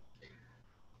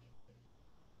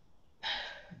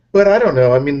 But I don't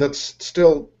know. I mean, that's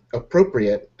still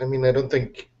appropriate. I mean, I don't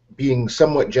think being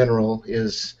somewhat general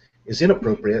is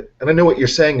inappropriate. And I know what you're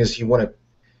saying is you want to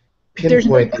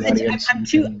pinpoint the audience.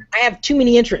 I have too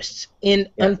many interests, and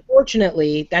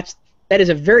unfortunately, that is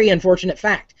a very unfortunate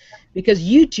fact, because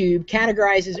YouTube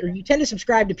categorizes, or you tend to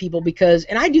subscribe to people because,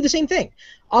 and I do the same thing.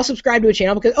 I'll subscribe to a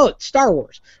channel because, it's Star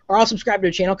Wars, or I'll subscribe to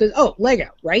a channel because, Lego,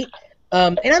 right?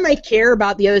 And I might care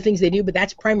about the other things they do, but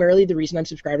that's primarily the reason I'm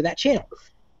subscribed to that channel.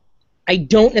 I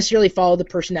don't necessarily follow the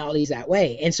personalities that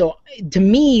way. And so, to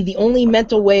me, the only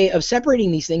mental way of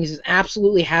separating these things is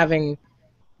absolutely having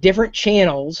different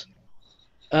channels.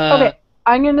 Okay,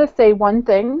 I'm going to say one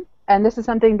thing, and this is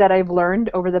something that I've learned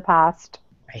over the past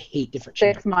I hate different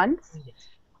channels. 6 months.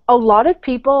 A lot of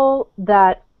people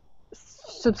that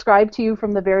subscribe to you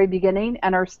from the very beginning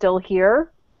and are still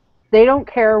here, they don't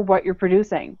care what you're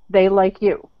producing. They like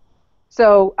you.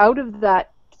 So out of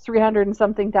that 300 and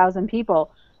something thousand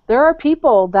people, there are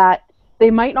people that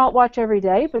they might not watch every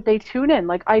day, but they tune in.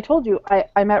 Like I told you,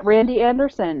 I met Randy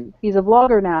Anderson. He's a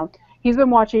vlogger now. He's been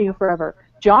watching you forever.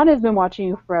 John has been watching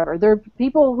you forever. There are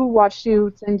people who watched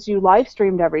you since you live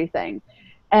streamed everything.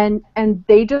 And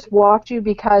they just watch you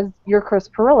because you're Chris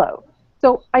Pirillo.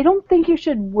 So I don't think you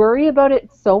should worry about it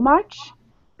so much,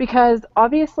 because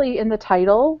obviously in the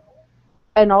title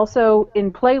and also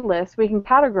in playlists we can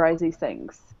categorize these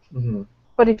things. Mm-hmm.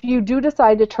 But if you do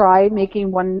decide to try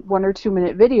making one or 2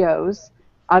 minute videos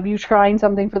of you trying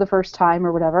something for the first time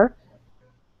or whatever,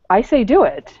 I say do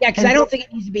it. Yeah, because I don't think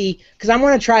it needs to be, because I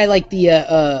want to try like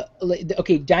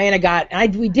okay, Diana got,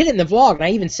 we did it in the vlog, and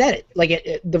I even said it, like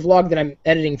the vlog that I'm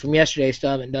editing from yesterday, still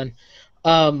haven't done.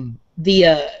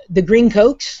 The green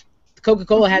Cokes,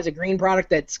 Coca-Cola has a green product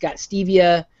that's got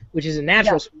stevia, which is a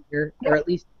natural sweetener, or at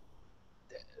least,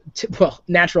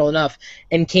 natural enough,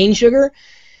 and cane sugar.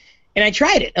 And I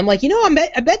tried it. I'm like,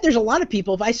 I bet there's a lot of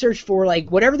people, if I search for like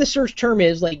whatever the search term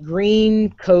is, like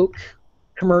green Coke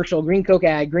commercial, green Coke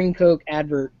ad, green Coke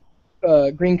advert,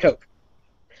 green Coke.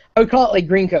 I would call it like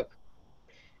green Coke.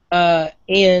 Or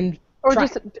it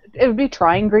would be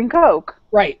trying green Coke.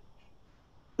 Right.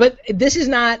 But this is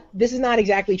not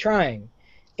exactly trying.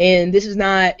 And this is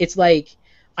not, it's like,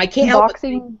 I can't help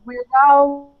Unboxing Weird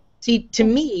Al. See, to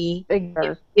me,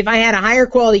 if I had a higher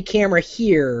quality camera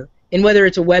here, and whether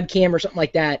it's a webcam or something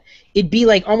like that, it'd be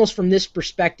like almost from this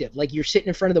perspective, like you're sitting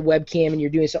in front of the webcam and you're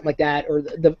doing something like that, or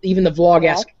even the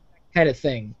vlog-esque kind of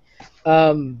thing.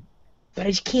 But I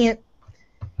just can't.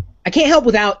 I can't help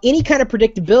without any kind of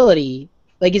predictability.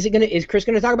 Like, is Chris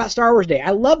gonna talk about Star Wars Day?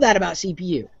 I love that about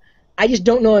CPU. I just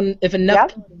don't know if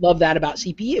enough people love that about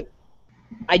CPU.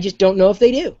 I just don't know if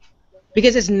they do,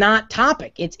 because it's not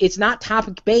topic. It's not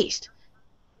topic based.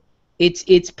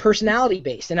 It's personality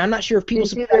based, and I'm not sure if people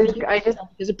subscribe to it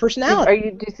because of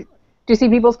personality. Do you see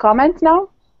people's comments now?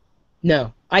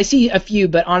 No, I see a few,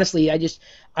 but honestly, I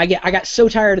got so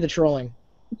tired of the trolling.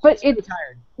 But it's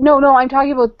tired. No, I'm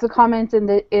talking about the comments in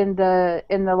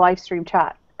the live stream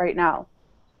chat right now.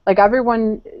 Like,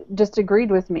 everyone just agreed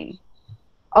with me.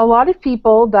 A lot of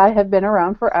people that have been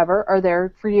around forever are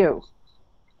there for you.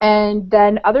 And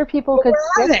then other people could.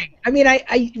 Where are they? I mean, I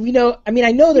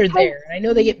know they're there, and I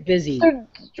know they get busy.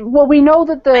 Well, we know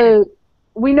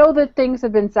that things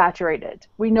have been saturated.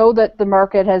 We know that the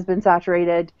market has been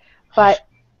saturated, but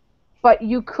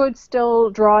you could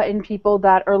still draw in people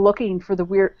that are looking for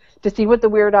to see what the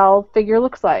Weird Al figure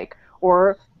looks like,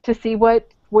 or to see what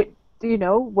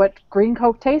green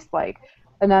Coke tastes like.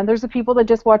 And then there's the people that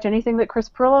just watch anything that Chris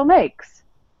Pirillo makes.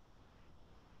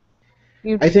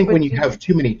 I think when you have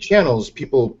too many channels,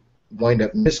 people wind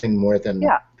up missing more than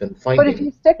Yeah. than But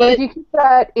finding. if you keep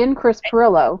that in Chris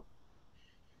Pirillo,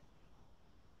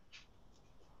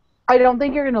 I don't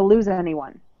think you're going to lose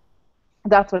anyone.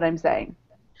 That's what I'm saying.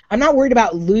 I'm not worried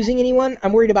about losing anyone.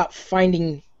 I'm worried about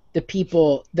finding the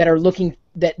people that are looking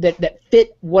that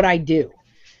fit what I do,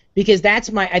 because that's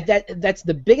that's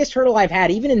the biggest hurdle I've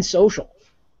had, even in social.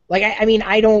 Like I mean,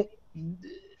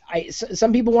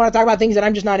 some people want to talk about things that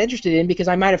I'm just not interested in because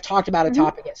I might have talked about a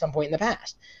topic at some point in the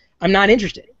past. I'm not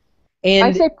interested. And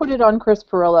I say put it on Chris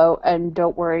Pirillo and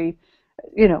don't worry.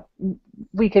 You know,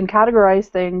 we can categorize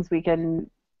things. We can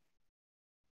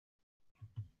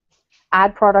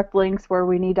add product links where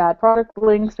we need to add product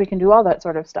links. We can do all that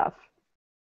sort of stuff.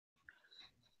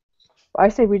 I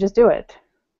say we just do it.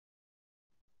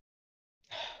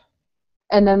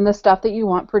 And then the stuff that you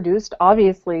want produced,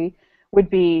 obviously, would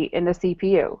be in the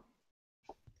CPU.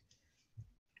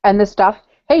 And the stuff,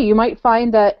 hey, you might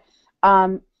find that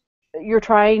you're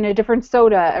trying a different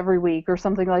soda every week or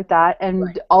something like that,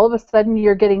 and all of a sudden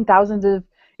you're getting thousands of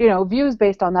views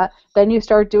based on that. Then you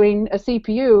start doing a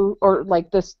CPU or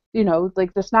like this,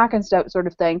 like the snack and stout sort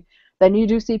of thing. Then you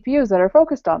do CPUs that are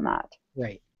focused on that.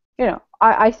 Right.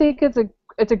 I think it's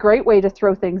a great way to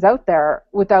throw things out there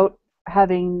without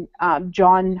having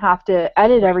John have to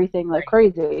edit everything like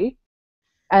crazy.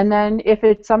 And then if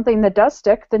it's something that does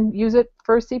stick, then use it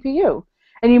for a CPU.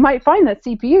 And you might find that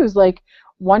CPUs, like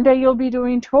one day you'll be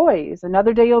doing toys,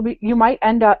 another day you might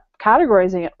end up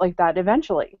categorizing it like that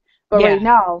eventually. But right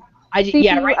now,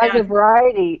 CPU as a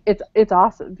variety, it's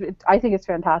awesome. I think it's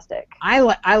fantastic. I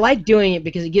like doing it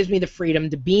because it gives me the freedom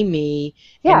to be me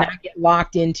and not get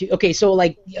locked into. Okay, so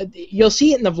like you'll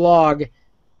see it in the vlog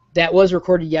that was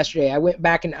recorded yesterday. I went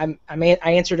back and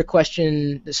I answered a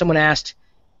question that someone asked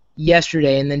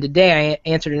yesterday, and then today I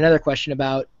answered another question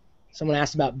about someone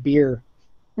asked about beer.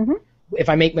 If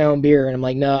I make my own beer, and I'm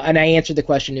like, no, and I answered the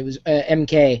question. It was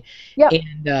MK,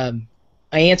 and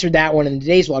I answered that one in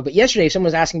today's vlog. But yesterday, someone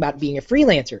was asking about being a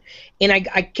freelancer, and I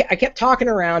kept talking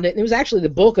around it, and it was actually the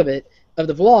bulk of the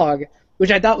vlog,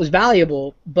 which I thought was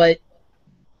valuable. But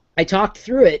I talked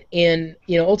through it, and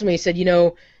ultimately said,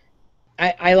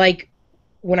 I like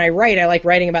when I write, I like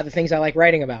writing about the things I like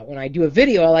writing about. When I do a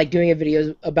video, I like doing a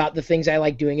video about the things I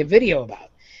like doing a video about.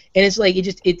 And it's like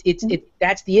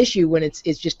that's the issue when it's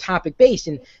just topic based,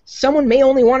 and someone may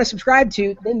only want to subscribe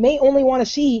to, they may only want to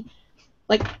see,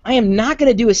 like, I am not going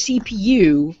to do a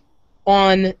CPU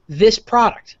on this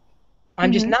product.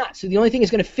 I'm just not. So the only thing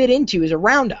it's going to fit into is a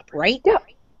roundup, right? Yeah.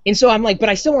 And so I'm like, but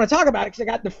I still want to talk about it because I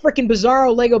got the freaking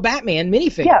Bizarro Lego Batman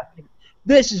minifigure. Yeah.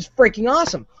 This is freaking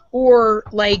awesome. Or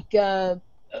like,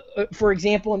 for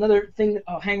example, another thing.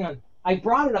 Oh, hang on. I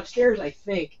brought it upstairs, I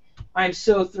think. I'm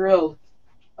so thrilled.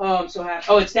 Oh, I'm so happy.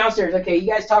 Oh, it's downstairs. Okay, you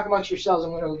guys talk amongst yourselves.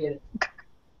 I'm going to go get it.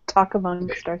 Talk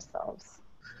amongst ourselves.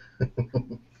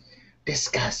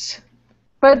 Discuss.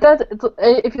 But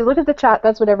if you look at the chat,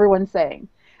 that's what everyone's saying.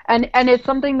 And it's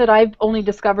something that I've only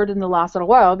discovered in the last little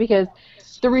while, because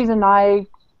the reason I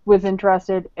was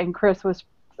interested in Chris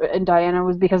and Diana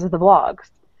was because of the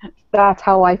vlogs. That's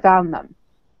how I found them.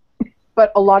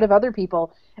 But a lot of other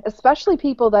people, especially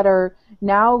people that are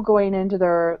now going into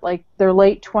their late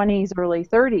 20s, early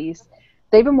 30s,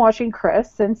 they've been watching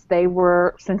Chris since they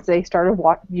started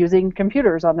using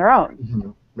computers on their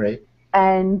own. Right.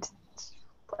 And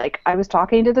like, I was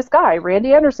talking to this guy,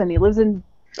 Randy Anderson. He lives in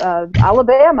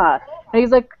Alabama, and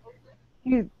he's like,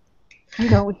 we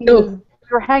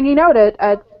were hanging out at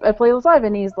Playlist Live,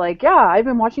 and he's like, yeah, I've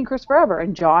been watching Chris forever,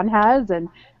 and John has, and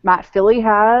Matt Philly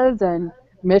has, and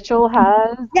Mitchell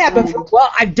has. Yeah, but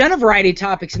I've done a variety of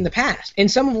topics in the past, and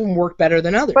some of them work better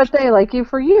than others. But they like you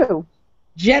for you.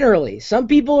 Generally, some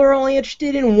people are only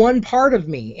interested in one part of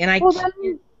me, and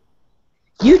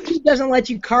YouTube doesn't let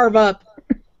you carve up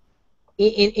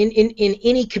in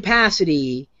any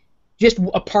capacity just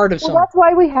a part of something. That's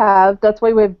why we have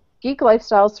Geek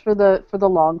Lifestyles for the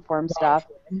long form stuff.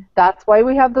 That's why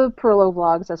we have the Pirillo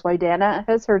vlogs. That's why Dana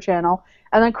has her channel,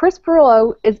 and then Chris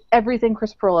Pirillo is everything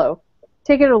Chris Pirillo.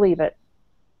 Take it or leave it.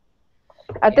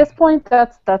 At this point,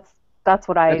 that's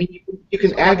what I mean, you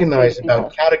can agonize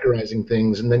about categorizing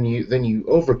things, and then you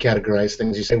over-categorize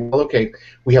things. You say, well, okay,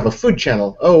 we have a food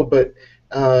channel. Oh, but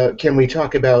can we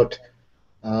talk about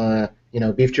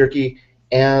beef jerky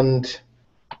and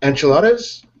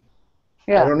enchiladas?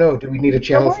 Yeah. I don't know. Do we need a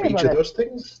channel for each of those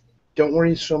things? Don't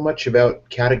worry so much about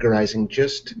categorizing.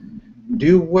 Just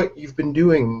do what you've been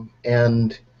doing,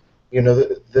 and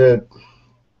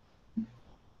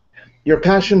your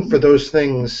passion for those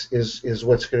things is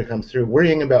what's going to come through.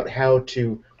 Worrying about how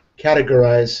to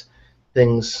categorize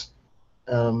things,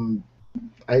 I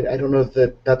don't know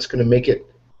that that's going to make it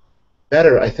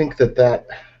better, I think that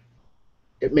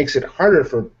it makes it harder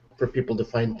for people to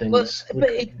find Well, things.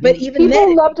 but even then,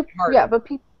 People love to, it's hard. yeah, but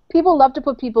people love to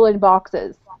put people in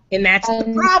boxes. And that's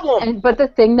the problem. But the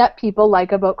thing that people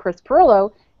like about Chris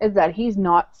Pirillo is that he's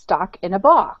not stuck in a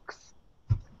box.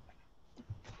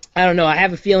 I don't know. I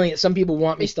have a feeling that some people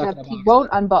want me stuck in a box.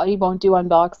 He won't do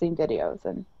unboxing videos,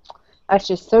 and that's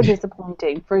just so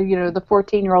disappointing for the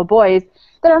 14-year-old boys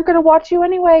that aren't going to watch you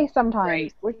anyway. Sometimes,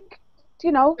 Right.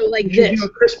 So like Would this. you do a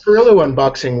Chris Pirillo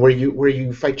unboxing where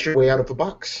you fight your way out of a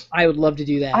box? I would love to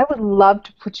do that. I would love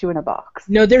to put you in a box.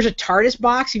 No, there's a TARDIS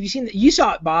box. Have you seen that? You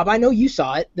saw it, Bob. I know you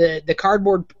saw it. The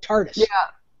cardboard TARDIS. Yeah,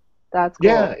 that's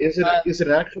cool. Yeah, is it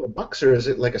an actual box or is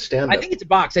it like a stand-up? I think it's a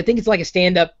box. I think it's like a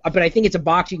stand-up, but I think it's a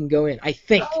box you can go in. I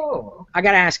think. Oh. I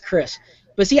got to ask Chris.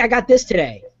 But see, I got this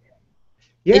today.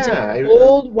 Yeah. It's an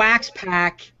old wax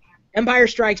pack Empire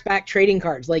Strikes Back trading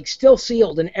cards, like still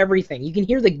sealed and everything. You can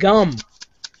hear the gum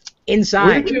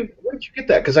inside. Where did you get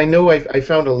that? Because I know I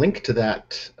found a link to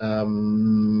that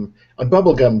on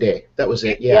Bubblegum Day. That was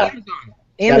it. Yeah.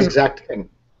 That exact thing.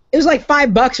 It was like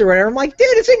 $5 or whatever. I'm like, dude,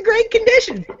 it's in great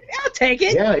condition. I'll take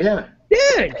it. Yeah.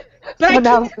 Dude. But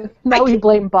now we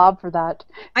blame Bob for that.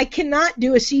 I cannot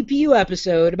do a CPU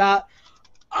episode about,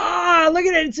 look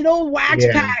at it, it's an old wax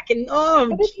pack, and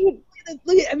look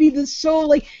at, I mean, it's so,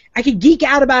 like, I could geek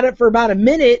out about it for about a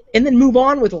minute and then move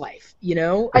on with life,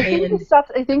 I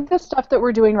think the stuff that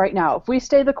we're doing right now, if we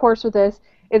stay the course with this,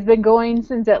 it's been going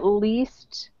since at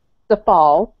least the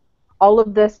fall. All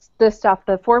of this stuff,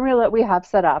 the formula that we have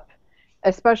set up,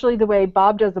 especially the way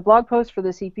Bob does the blog post for the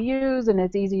CPUs, and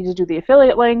it's easy to do the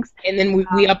affiliate links. And then we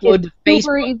upload to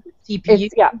Facebook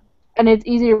CPU. And it's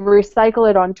easy to recycle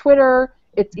it on Twitter.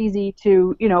 It's easy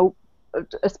to,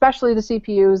 especially the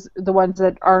CPUs, the ones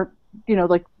that aren't,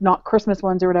 like not Christmas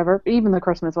ones or whatever, even the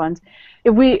Christmas ones.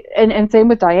 And same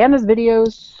with Diana's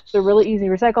videos, they're really easy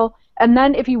to recycle. And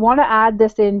then if you want to add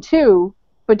this in too,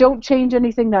 but don't change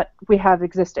anything that we have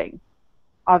existing,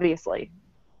 obviously.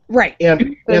 Right.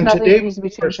 And today was the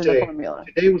first day. Formula.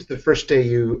 Today was the first day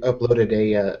you uploaded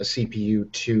a CPU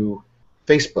to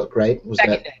Facebook, right?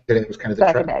 Today was kind of the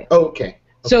Second day. Oh, okay.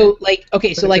 So like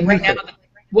right now,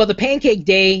 the Pancake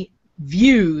Day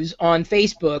views on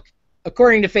Facebook,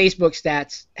 according to Facebook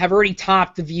stats, have already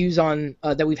topped the views on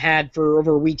that we've had for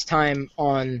over a week's time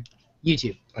on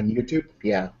YouTube. On YouTube,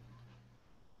 yeah.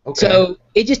 Okay. So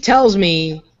it just tells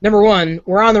me, number one,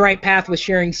 we're on the right path with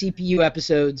sharing CPU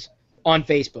episodes on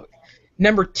Facebook.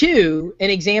 Number two, an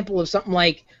example of something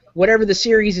like whatever the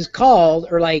series is called,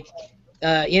 or like,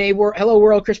 hello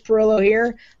world, Chris Pirillo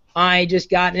here. I just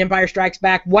got an Empire Strikes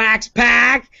Back wax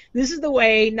pack. This is the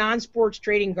way non-sports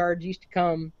trading cards used to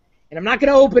come. And I'm not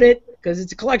going to open it because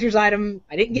it's a collector's item.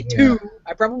 I didn't get two.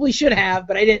 I probably should have,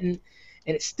 but I didn't.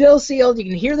 And it's still sealed. You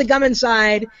can hear the gum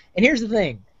inside. And here's the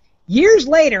thing. Years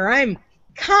later, I'm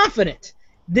confident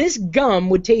this gum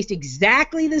would taste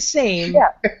exactly the same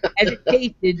as it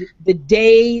tasted the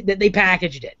day that they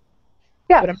packaged it.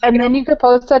 Yeah, and then you could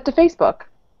post that to Facebook.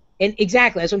 And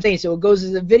exactly, that's what I'm saying. So it goes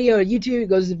as a video on YouTube, it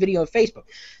goes as a video on Facebook.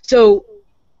 So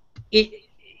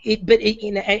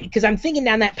because I'm thinking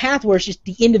down that path where it's just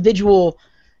the individual,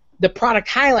 the product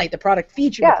highlight, the product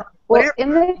feature, well, in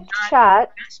the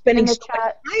chat, not spending so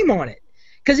much time on it.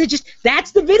 Because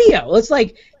that's the video. It's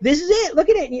like, this is it. Look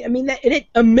at it. I mean,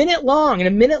 a minute long and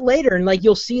a minute later, and like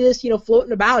you'll see this,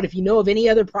 floating about. If you know of any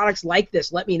other products like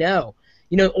this, let me know.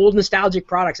 Old nostalgic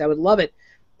products. I would love it.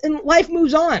 And life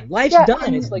moves on. Life's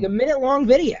done. It's like a minute-long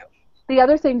video. The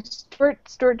other thing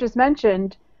Stuart just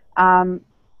mentioned, the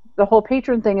whole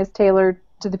patron thing is tailored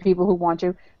to the people who want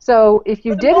to. So if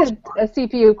you did a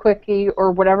CPU quickie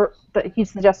or whatever, but he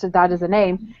suggested that as a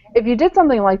name, if you did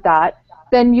something like that,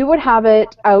 then you would have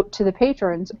it out to the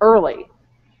patrons early.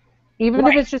 Even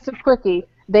if it's just a quickie,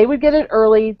 they would get it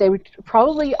early. They would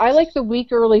probably, I like the week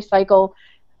early cycle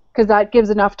because that gives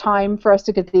enough time for us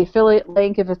to get the affiliate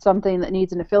link if it's something that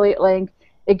needs an affiliate link.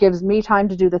 It gives me time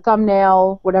to do the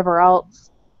thumbnail, whatever else.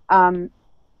 I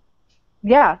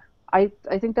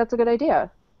think that's a good idea.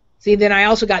 See, then I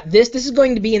also got this. This is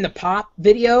going to be in the Pop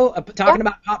video, talking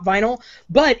about Pop vinyl,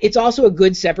 but it's also a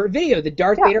good separate video. The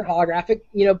Darth Vader holographic,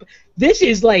 this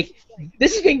is going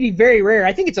to be very rare.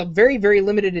 I think it's a very, very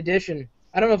limited edition.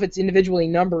 I don't know if it's individually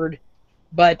numbered,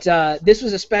 but this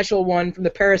was a special one from the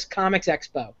Paris Comics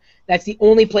Expo. That's the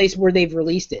only place where they've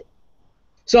released it.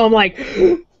 So I'm like,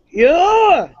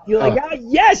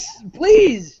 yes,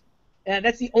 please.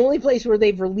 That's the only place where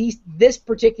they've released this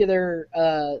particular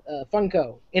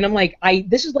Funko, and I'm like,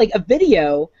 this is like a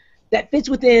video that fits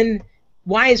within.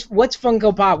 What's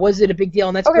Funko Pop? Was it a big deal?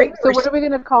 And that's great. So what are we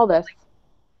gonna call this?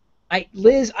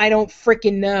 Liz, I don't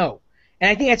frickin' know. And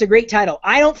I think that's a great title.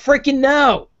 I don't freaking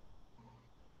know.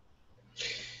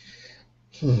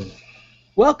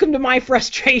 Welcome to my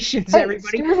frustrations, Hey,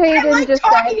 everybody. Stu I Hayden like just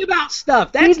talking said, about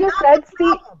stuff. That's he just not said the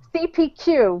problem.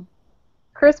 CPQ.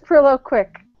 Chris Pirillo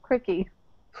Quickie.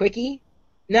 Quickie?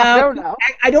 I No, don't know.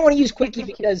 I don't want to use Quickie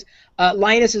because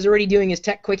Linus is already doing his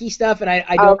Tech Quickie stuff, and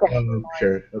I don't. Okay. Oh,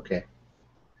 sure. Okay.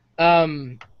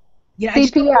 Yeah, I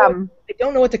just don't know, CPM. I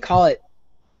don't know what to call it.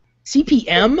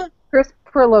 CPM? Chris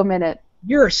Pirillo Minute.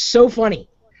 You're so funny.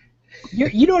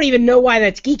 You don't even know why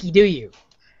that's geeky, do you?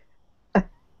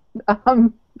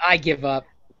 I give up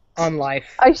on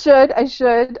life. I should. No,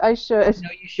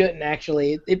 you shouldn't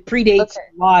actually. It predates Okay.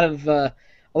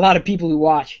 a lot of people who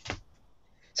watch.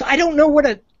 So I don't know where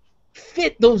to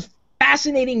fit those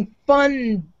fascinating,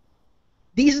 fun.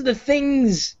 These are the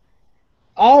things.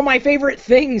 All my favorite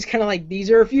things. Kind of like these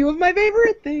are a few of my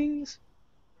favorite things.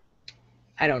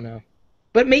 I don't know.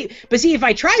 But see, if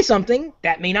I try something,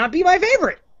 that may not be my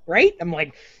favorite, right? I'm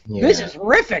like, this is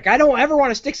horrific. I don't ever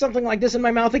want to stick something like this in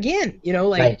my mouth again. You know,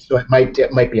 like. Right. So it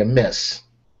might be a miss.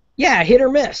 Yeah, hit or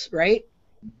miss, right?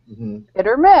 Mm-hmm. Hit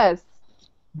or miss.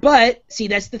 But see,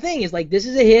 that's the thing is like this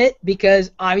is a hit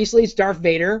because obviously it's Darth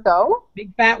Vader, So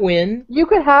big fat win. you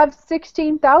could have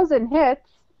 16,000 hits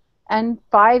and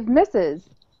 5 misses.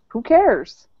 Who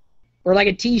cares? Or like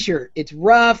a T-shirt. It's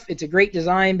rough. It's a great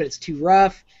design, but it's too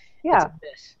rough. Yeah. It's a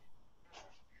miss.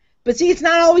 But see, it's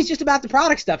not always just about the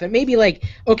product stuff. It may be like,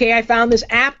 okay, I found this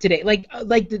app today, like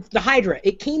the Hydra.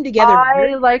 It came together.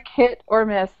 I like hit or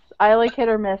miss.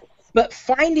 But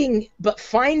finding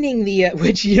the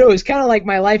which is kind of like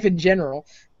my life in general.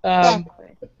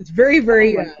 It's very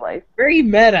very very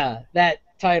meta, that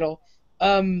title.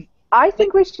 I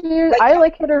think we should use. I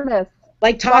like hit or miss.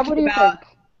 Like talking what do you about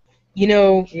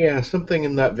think? Yeah, something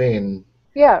in that vein.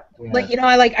 Yeah. Like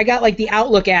I got like the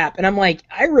Outlook app, and I'm like,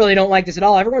 I really don't like this at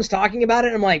all. Everyone's talking about it,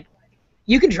 and I'm like,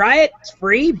 you can try it. It's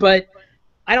free, but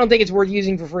I don't think it's worth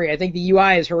using for free. I think the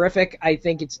UI is horrific. I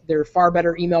think there are far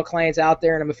better email clients out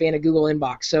there, and I'm a fan of Google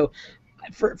Inbox. So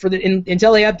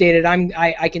until they update it,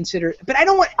 I consider. But I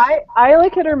don't want. I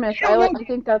like hit or miss. I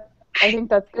think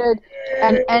that's good.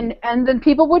 And then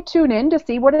people would tune in to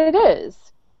see what it is,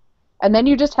 and then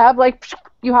you just have like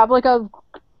a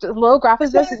little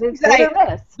graphic that says hit or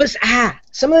miss. But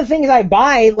some of the things I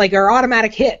buy like are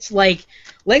automatic hits. Like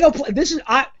Lego. This is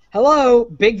hello,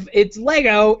 big. It's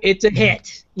Lego. It's a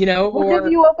hit. What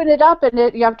if you open it up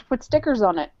and you have to put stickers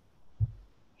on it?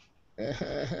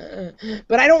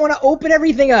 But I don't want to open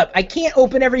everything up. I can't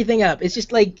open everything up. It's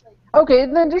just like. Okay,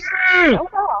 then just show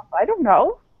it off. I don't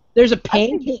know. There's a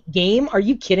Pancake game. Are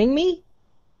you kidding me?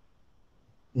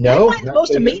 No. I find the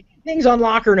most amazing things on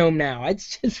LockerGnome now.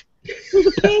 It's just there's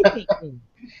a Pancake game.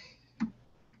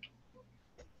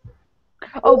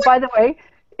 Oh, by the way,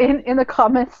 in the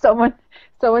comments, someone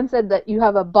said that you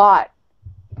have a bot.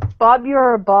 Bob,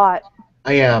 you're a bot.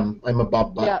 I am. I'm a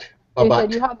Bob bot. Yeah. Bob They bot.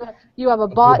 said you have a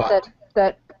bot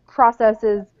that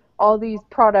processes all these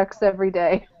products every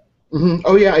day. Mm-hmm.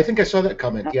 Oh yeah, I think I saw that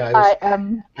comment. Yeah,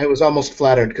 I was almost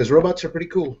flattered because robots are pretty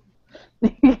cool.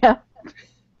 Yeah.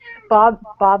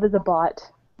 Bob is a bot.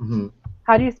 Mm-hmm.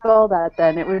 How do you spell that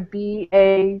then? It would be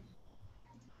a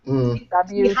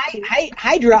W.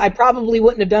 Hydra, I probably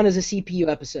wouldn't have done as a CPU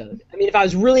episode. I mean, if I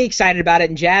was really excited about it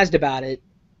and jazzed about it,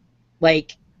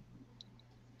 like,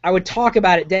 I would talk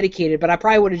about it dedicated, but I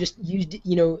probably would have just used,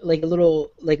 like a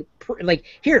little, like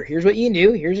here's what you can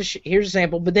do. Here's a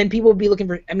sample. But then people would be looking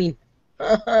for. I mean,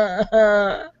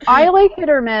 I like hit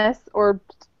or miss, or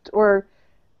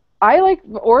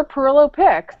Pirillo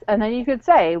picks, and then you could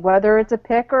say whether it's a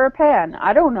pick or a pan.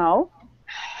 I don't know.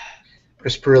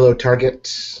 Chris Pirillo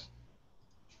targets.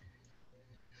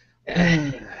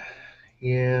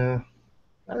 Yeah,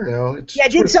 I don't know. I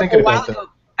did something a while ago.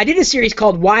 I did a series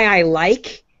called Why I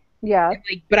Like. Yeah.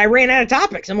 But I ran out of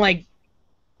topics. I'm like,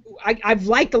 I've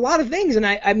liked a lot of things, and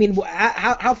I mean,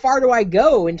 how far do I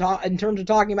go in terms of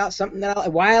talking about something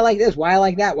that why I like this, why I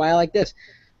like that, why I like this,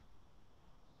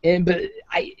 but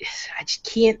I just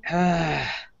can't.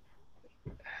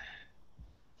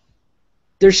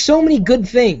 There's so many good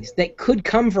things that could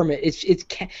come from it.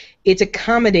 It's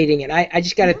accommodating it. I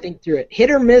just got to think through it.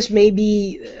 Hit or miss may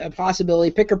be a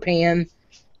possibility. Pick or pan.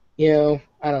 I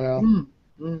don't know.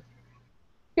 Mm-hmm.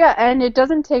 Yeah, and it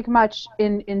doesn't take much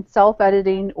in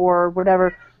self-editing or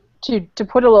whatever to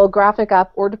put a little graphic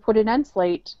up or to put an end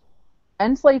slate.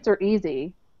 End slates are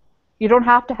easy. You don't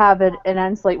have to have an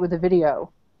end slate with a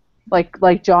video,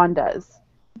 like John does.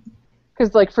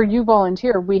 Because like for You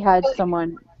Volunteer, we had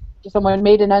someone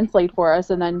made an end slate for us,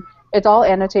 and then it's all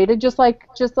annotated, just like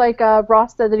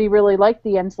Ross said that he really liked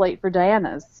the end slate for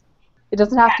Diana's. It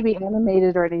doesn't have to be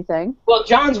animated or anything. Well,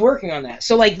 John's working on that.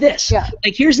 So like this, Yeah.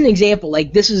 like here's an example.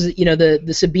 Like this is, you know,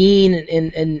 the Sabine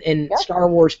and Yep. Star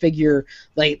Wars figure.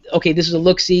 Like, okay, this is a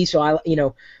look-see. So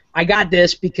I got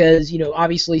this because, you know,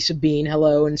 obviously Sabine,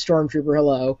 hello, and Stormtrooper,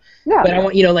 hello. Yeah. But I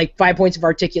want, you know, like 5 points of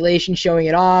articulation, showing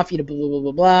it off, you know, blah, blah, blah,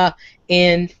 blah, blah.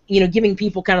 And, you know, giving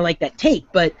people kind of like that take.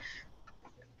 But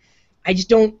I just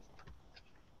don't,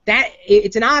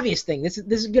 it's an obvious thing. This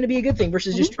is going to be a good thing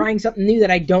versus just trying something new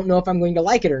that I don't know if I'm going to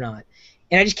like it or not.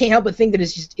 And I just can't help but think that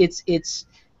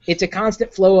it's a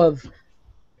constant flow of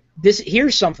this.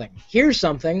 Here's something,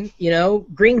 you know,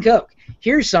 Green Coke.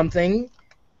 Here's something,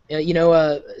 you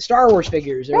know, Star Wars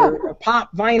figures or a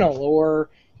pop vinyl or,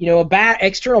 you know,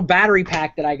 external battery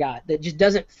pack that I got that just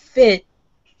doesn't fit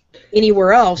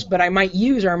anywhere else, but I might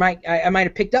use, or I might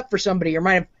have picked up for somebody, or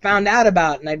might have found out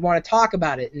about, and I'd want to talk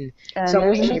about it. And there's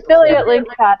an affiliate link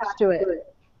attached to it.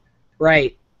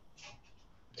 Right.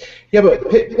 Yeah, but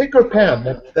pick or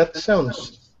pan. That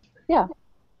sounds. Yeah.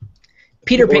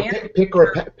 Peter Pan. Pick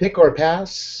or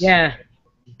pass. Yeah.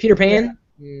 Peter Pan.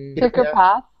 Pick or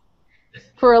pass.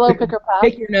 Pirillo pick or pass.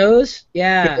 Pick your nose.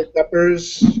 Yeah. Pickle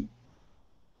peppers.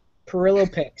 Pirillo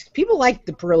picks. People liked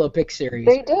the Pirillo pick series.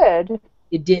 They did.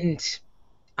 It didn't.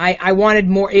 I wanted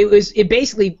more. It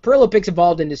basically Pirillo picks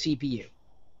evolved into CPU.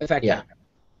 Effectively. Yeah.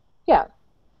 Yeah.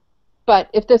 But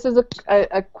if this is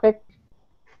a quick,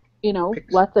 you know,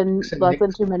 less than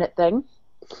 2 minute thing.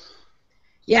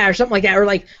 Yeah, or something like that. Or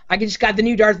like, I just got the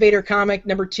new Darth Vader comic,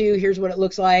 #2. Here's what it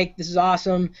looks like. This is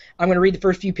awesome. I'm going to read the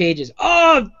first few pages.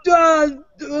 Oh,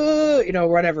 you know,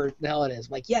 whatever the hell it is.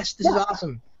 I'm like, yes, this is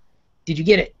awesome. Did you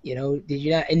get it? You know, did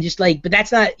you not? And just like, but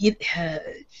that's not.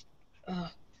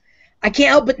 I can't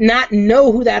help but not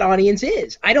know who that audience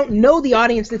is. I don't know the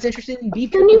audience that's interested in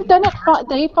beef. Then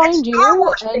they find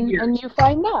you, and you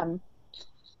find them.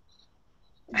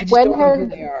 I just don't know who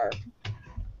they are.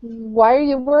 Why are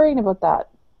you worrying about that?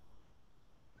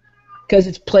 Because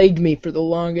it's plagued me for the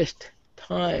longest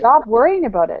time. Stop worrying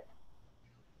about it.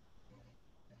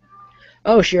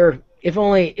 Oh, sure. If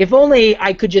only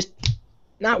I could just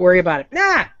not worry about it.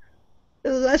 Nah,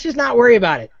 let's just not worry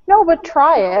about it. No, but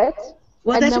try it.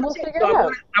 Well, and that's then what we'll I'm saying. figure it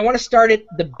out. I want to start it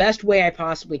the best way I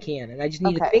possibly can, and I just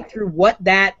need to think through what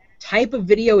that type of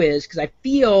video is, because I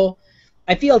feel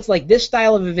it's like this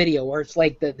style of a video where it's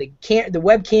like the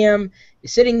webcam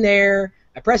is sitting there.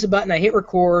 I press a button, I hit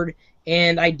record,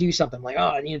 and I do something like, oh,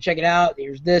 I need to check it out.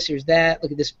 Here's this, here's that.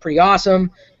 Look at this, pretty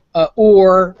awesome.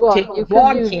 Or take your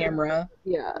vlog camera.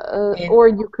 Yeah. Or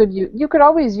you could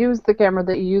always use the camera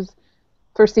that you use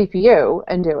for CPU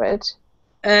and do it,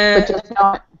 but just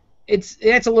not.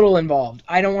 It's a little involved.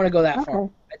 I don't want to go that far.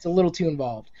 It's a little too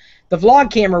involved. The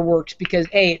vlog camera works because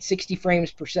A, it's 60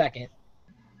 frames per second,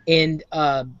 and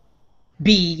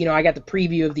B, you know, I got the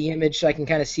preview of the image so I can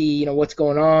kind of see, you know, what's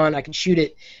going on. I can shoot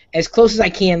it as close as I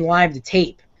can live to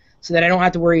tape, so that I don't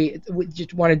have to worry.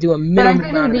 Just want to do a minimum. But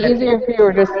I think it would be easier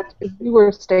if you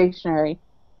were stationary.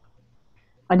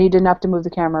 I need enough to move the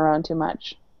camera around too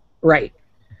much. Right.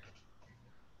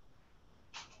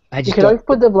 You could always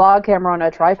put the vlog camera on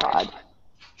a tripod.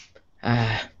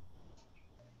 I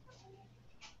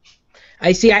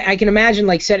see. I can imagine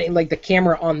like setting like the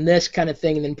camera on this kind of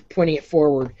thing and then pointing it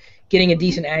forward, getting a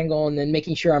decent angle, and then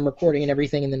making sure I'm recording and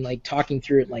everything, and then like talking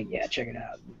through it. Like, yeah, check it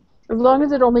out. As long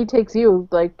as it only takes you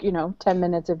like 10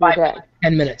 minutes of your day.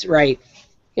 10 minutes, right?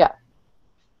 Yeah.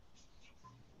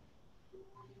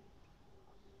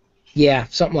 Yeah,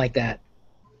 something like that.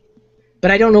 But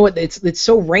I don't know what it's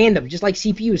so random. Just like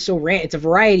CPU is so random. It's a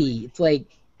variety. It's like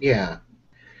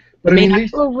But I mean,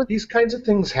 these kinds of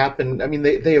things happen. I mean,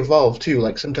 they evolve too.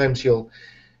 Like sometimes you'll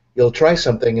try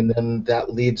something and then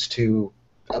that leads to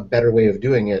a better way of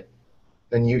doing it.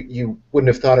 And you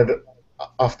wouldn't have thought it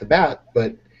off the bat,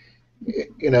 but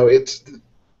it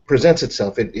presents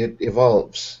itself. It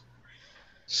evolves.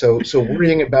 So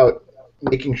worrying about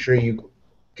making sure you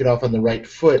get off on the right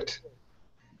foot.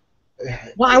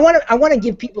 Well, I want to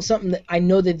give people something that I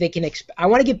know that they can expect. I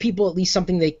want to give people at least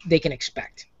something they can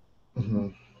expect. Mm-hmm.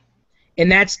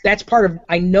 And that's part of.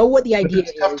 I know what the idea is.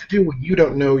 It's tough to do when you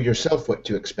don't know yourself what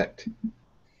to expect.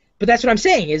 But that's what I'm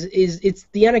saying. Is it's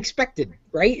the unexpected,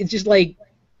 right? It's just like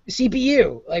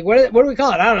CPU. Like what do we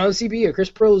call it? I don't know. CPU. Chris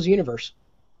Pirillo's universe,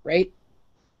 right?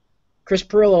 Chris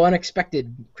Pirillo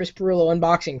unexpected. Chris Pirillo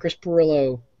unboxing. Chris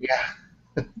Pirillo. Yeah.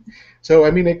 So I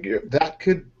mean, that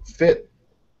could fit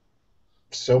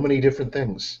so many different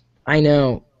things. I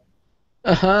know.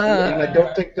 And I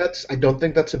don't think that's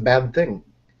a bad thing.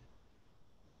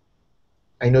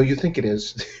 I know you think it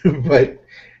is, but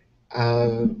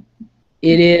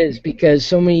it is, because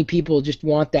so many people just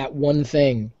want that one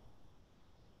thing.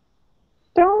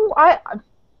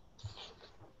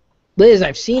 Liz,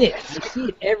 I've seen it. I see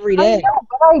it every I day. know,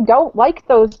 but I don't like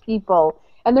those people,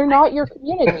 and they're not your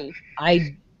community.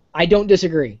 I don't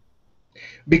disagree.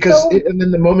 Because So- and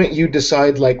then the moment you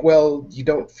decide, like, well, you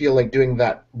don't feel like doing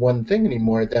that one thing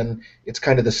anymore, then it's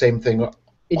kind of the same thing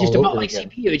It just all evolves over like again.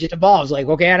 CPU. It just evolves. Like,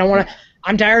 okay, I don't want to.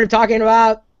 I'm tired of talking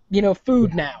about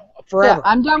food now forever.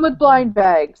 Yeah, I'm done with blind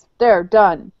bags. They're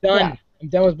done. Done. Yeah. I'm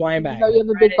done with blind You bags. know, you have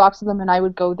a big box of them, and I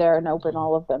would go there and open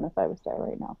all of them if I was there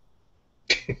right now.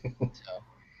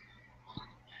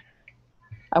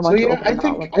 I So want to yeah, open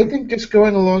all of I them. think just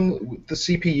going along with the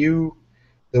CPU,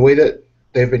 the way that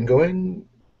they've been going.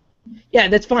 Yeah,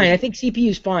 that's fine. I think CPU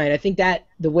is fine. I think that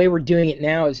the way we're doing it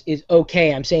now is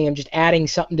okay. I'm saying I'm just adding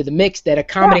something to the mix that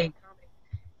accommodates.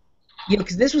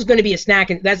 Because this was going to be a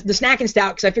snack, and that's the snack and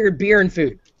stout. Because I figured beer and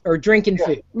food or drinking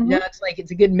food. Mhm.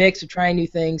 It's a good mix of trying new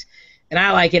things, and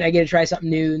I like it. I get to try something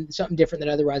new, something different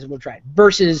that otherwise I would try.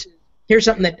 Versus here's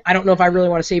something that I don't know if I really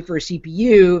want to save for a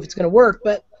CPU if it's going to work,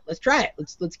 but let's try it.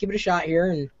 Let's give it a shot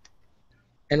here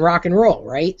and rock and roll,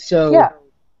 right? So Yeah.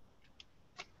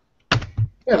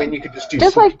 Yeah, I mean, you could just do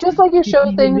Just like you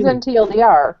show things in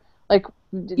TLDR. Like,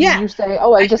 you say,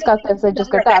 oh, I just got this, I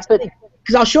just got that, but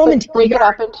because I'll show them in break it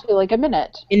TLDR, up into like a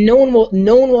minute. and no one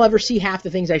will ever see half the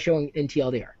things I show in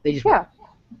TLDR. They just won't.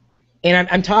 And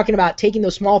I'm talking about taking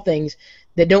those small things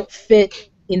that don't fit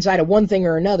inside of one thing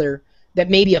or another, that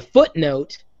may be a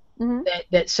footnote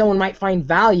that someone might find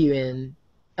value in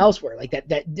elsewhere, like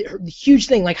that huge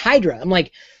thing like Hydra. I'm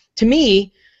like, to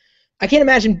me, I can't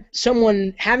imagine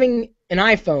someone having an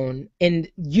iPhone and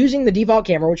using the default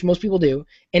camera, which most people do,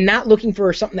 and not looking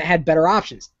for something that had better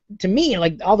options. To me,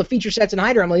 like all the feature sets in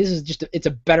Hydra, I'm like, this is just it's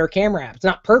a better camera app. It's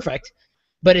not perfect,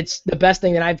 but it's the best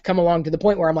thing that I've come along to the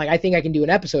point where I'm like, I think I can do an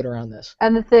episode around this.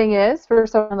 And the thing is, for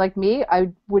someone like me, I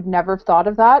would never have thought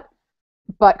of that,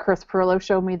 but Chris Pirillo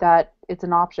showed me that it's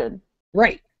an option.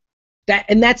 Right.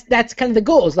 That's kind of the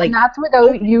goal. Is like, and that's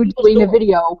without you doing a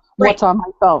video, what's on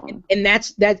my phone. And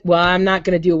that's well, I'm not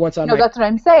going to do what's on my phone. No, that's what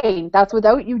I'm saying. That's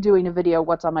without you doing a video,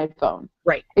 what's on my phone.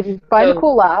 Right. If you find a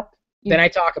cool app, then I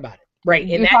talk about it. Right.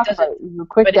 And you that talk doesn't, about it. A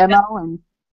quick demo and.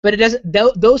 But it doesn't.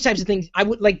 Those types of things. I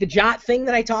would like the Jot thing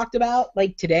that I talked about,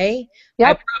 like today.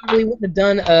 Yep. I probably wouldn't have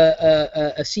done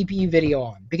a CPU video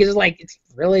on because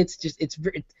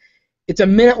it's a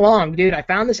minute long, dude. I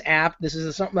found this app. This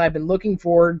is something I've been looking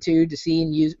forward to see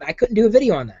and use. I couldn't do a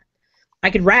video on that.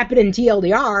 I could wrap it in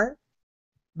TLDR,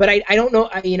 but I don't know.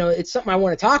 It's something I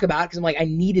want to talk about because I'm like, I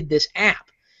needed this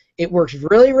app. It works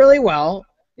really, really well.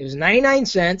 It was 99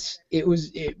 cents.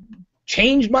 It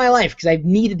changed my life because I've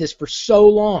needed this for so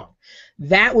long.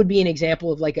 That would be an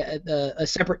example of like a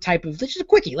separate type of just a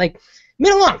quickie, like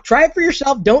minute long. Try it for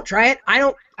yourself. Don't try it. I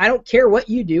don't care what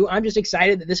you do. I'm just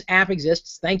excited that this app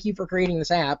exists. Thank you for creating this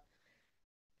app.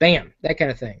 Bam, that kind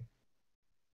of thing.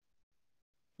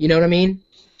 You know what I mean?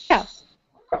 Yeah.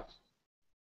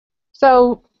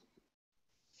 So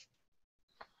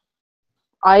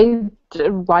why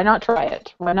not try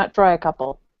it? Why not try a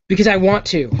couple? Because I want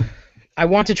to. I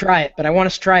want to try it, but I want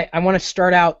to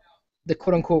start out the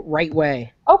quote-unquote right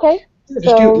way. Okay.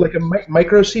 Just do like a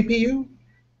micro CPU?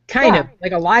 Kind of.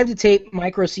 Like a live-to-tape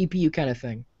micro CPU kind of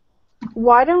thing.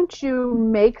 Why don't you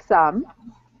make some,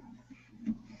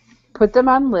 put them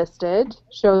unlisted,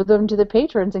 show them to the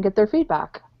patrons, and get their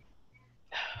feedback?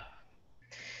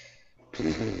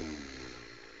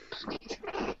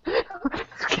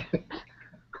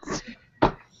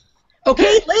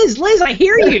 Okay, Liz, I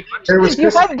hear you. You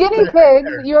have guinea pigs.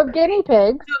 You have guinea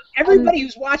pigs. Everybody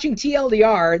who's watching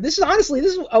TLDR, this is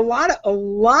a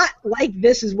lot like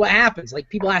this is what happens. Like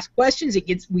people ask questions,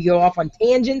 we go off on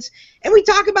tangents, and we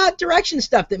talk about direction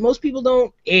stuff that most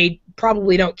people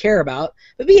probably don't care about,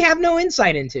 but we have no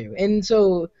insight into. And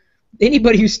so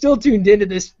anybody who's still tuned into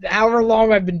this, however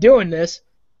long I've been doing this,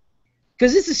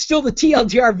 because this is still the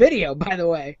TLDR video, by the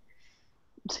way.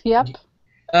 Yep.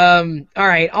 All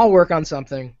right, I'll work on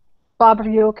something. Bob, are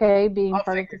you okay being I'll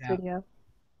part of figure this it out. video?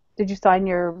 Did you sign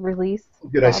your release?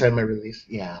 Did I sign my release?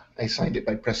 Yeah, I signed it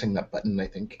by pressing that button, I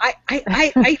think.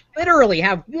 I literally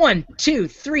have 1, 2,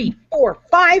 3, 4,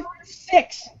 5,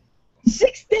 6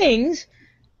 things.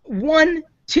 1,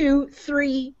 2,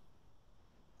 3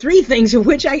 things of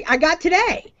which I got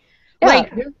today. Yeah.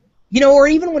 Like, or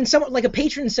even when someone like a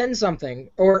patron sends something,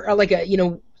 or like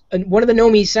one of the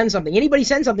Nomies sends something. Anybody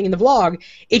sends something in the vlog,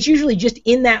 it's usually just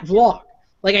in that vlog.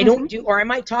 Like I don't do, or I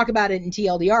might talk about it in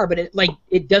TLDR, but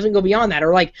it doesn't go beyond that.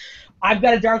 Or like, I've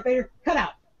got a Darth Vader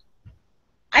cutout.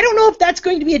 I don't know if that's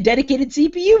going to be a dedicated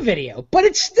CPU video, but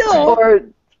it's still. Or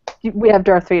we have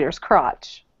Darth Vader's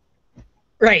crotch.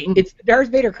 Right, it's the Darth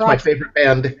Vader crotch. My favorite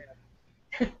band.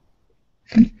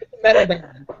 Metal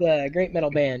band. Great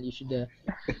metal band. You should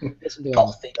listen to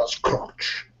Tall Thea's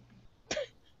crotch.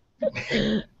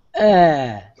 them.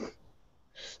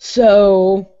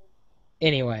 So,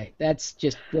 anyway, that's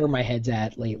just where my head's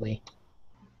at lately.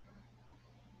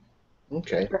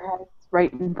 Okay. Your head's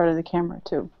right in front of the camera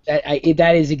too.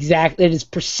 That is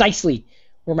precisely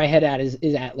where my head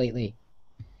is at lately.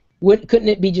 Couldn't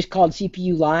it be just called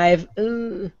CPU Live? I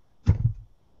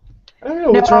don't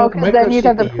know what's wrong with because then you'd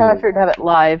have the CPU. pressure to have it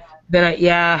live. Then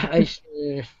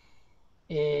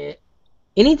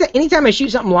anytime I shoot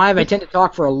something live, I tend to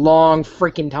talk for a long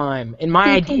freaking time. And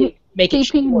my idea is make it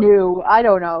CP short. new. I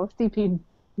don't know. CP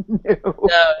new.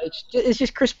 No, it's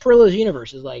just Chris Pirillo's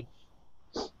universe. It's like,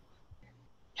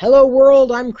 hello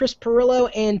world, I'm Chris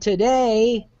Pirillo, and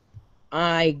today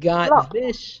I got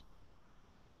this.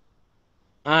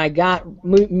 I got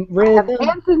rhythm.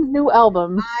 Hanson's new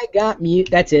album. I got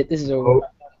mute. That's it. This is over. Oh.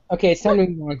 Okay, it's time to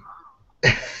move on.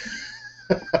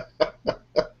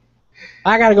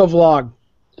 I gotta go vlog.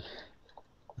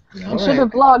 You should have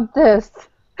vlogged this.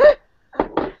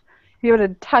 You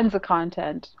had tons of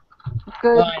content.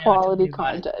 Good quality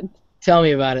content. Tell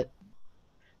me about it.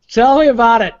 Tell me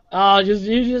about it. Oh,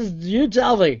 you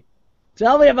tell me.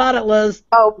 Tell me about it, Liz.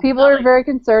 Oh, people are very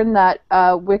concerned that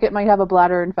Wicket might have a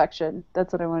bladder infection.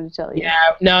 That's what I wanted to tell you.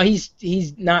 Yeah, no, he's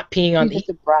not peeing on. He's just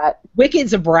a brat.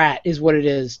 Wicket's a brat, is what it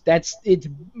is.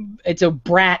 It's a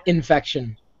brat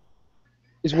infection,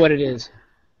 is what it is.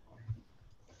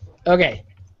 Okay,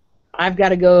 I've got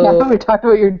to go. Now we talked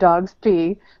about your dog's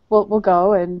pee. We'll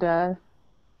go and.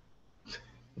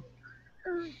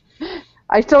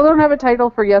 I still don't have a title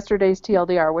for yesterday's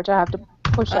TLDR, which I have to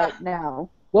push out now.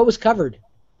 What was covered?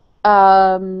 It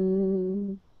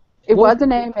was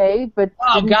an AMA, but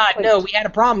oh God, no! We had a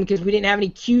problem because we didn't have any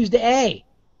Q's to A.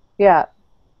 Yeah.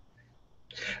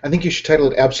 I think you should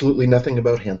title it "Absolutely Nothing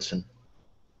About Hanson."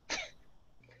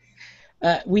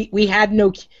 We had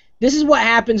no. This is what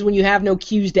happens when you have no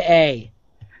Q's to A.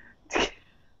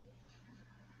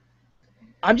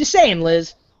 I'm just saying,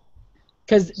 Liz,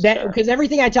 because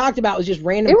everything I talked about was just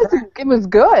random. It was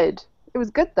good. It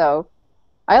was good though.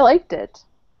 I liked it.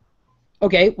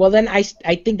 Okay, well then I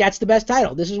think that's the best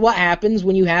title. This is what happens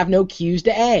when you have no Q's to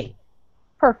A.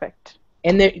 Perfect.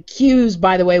 And the Q's,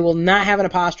 by the way, will not have an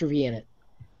apostrophe in it.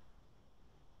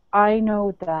 I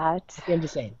know that. I'm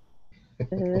just saying.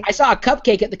 I saw a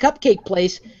cupcake at the cupcake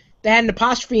place that had an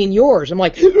apostrophe in yours. I'm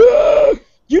like,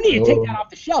 you need to take that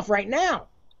off the shelf right now.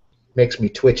 Makes me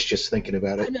twitch just thinking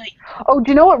about it. I'm like, oh,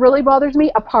 do you know what really bothers me?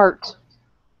 Apart.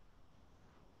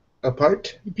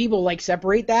 Apart? Do people like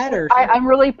separate that, or? I'm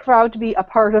really proud to be a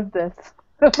part of this.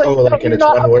 Like and it's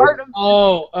one word?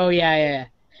 Oh yeah.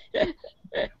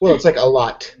 Well, it's like a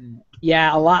lot.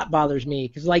 Yeah, a lot bothers me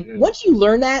because once you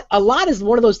learn that, a lot is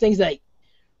one of those things that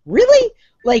really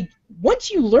once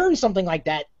you learn something like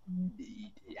that,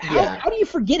 how do you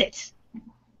forget it?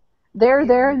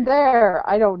 There, and there.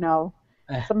 I don't know.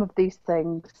 Some of these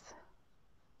things.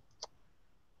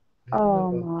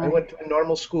 Oh my. I went to a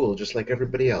normal school just like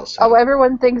everybody else. Oh,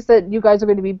 everyone thinks that you guys are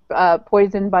going to be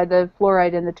poisoned by the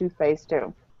fluoride in the toothpaste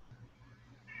too.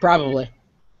 Probably.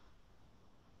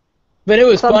 But it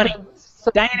was funny.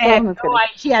 Diana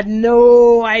she had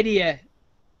no idea.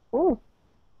 Ooh.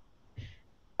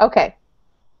 Okay.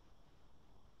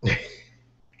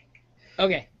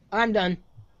 Okay, I'm done.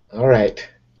 All right.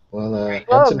 Well,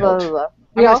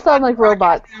 we all sound like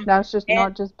robots. Now it's just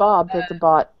not just Bob that's a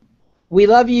bot. We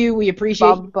love you. We appreciate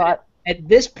Bob bot. At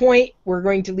this point, we're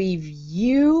going to leave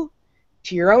you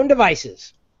to your own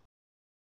devices.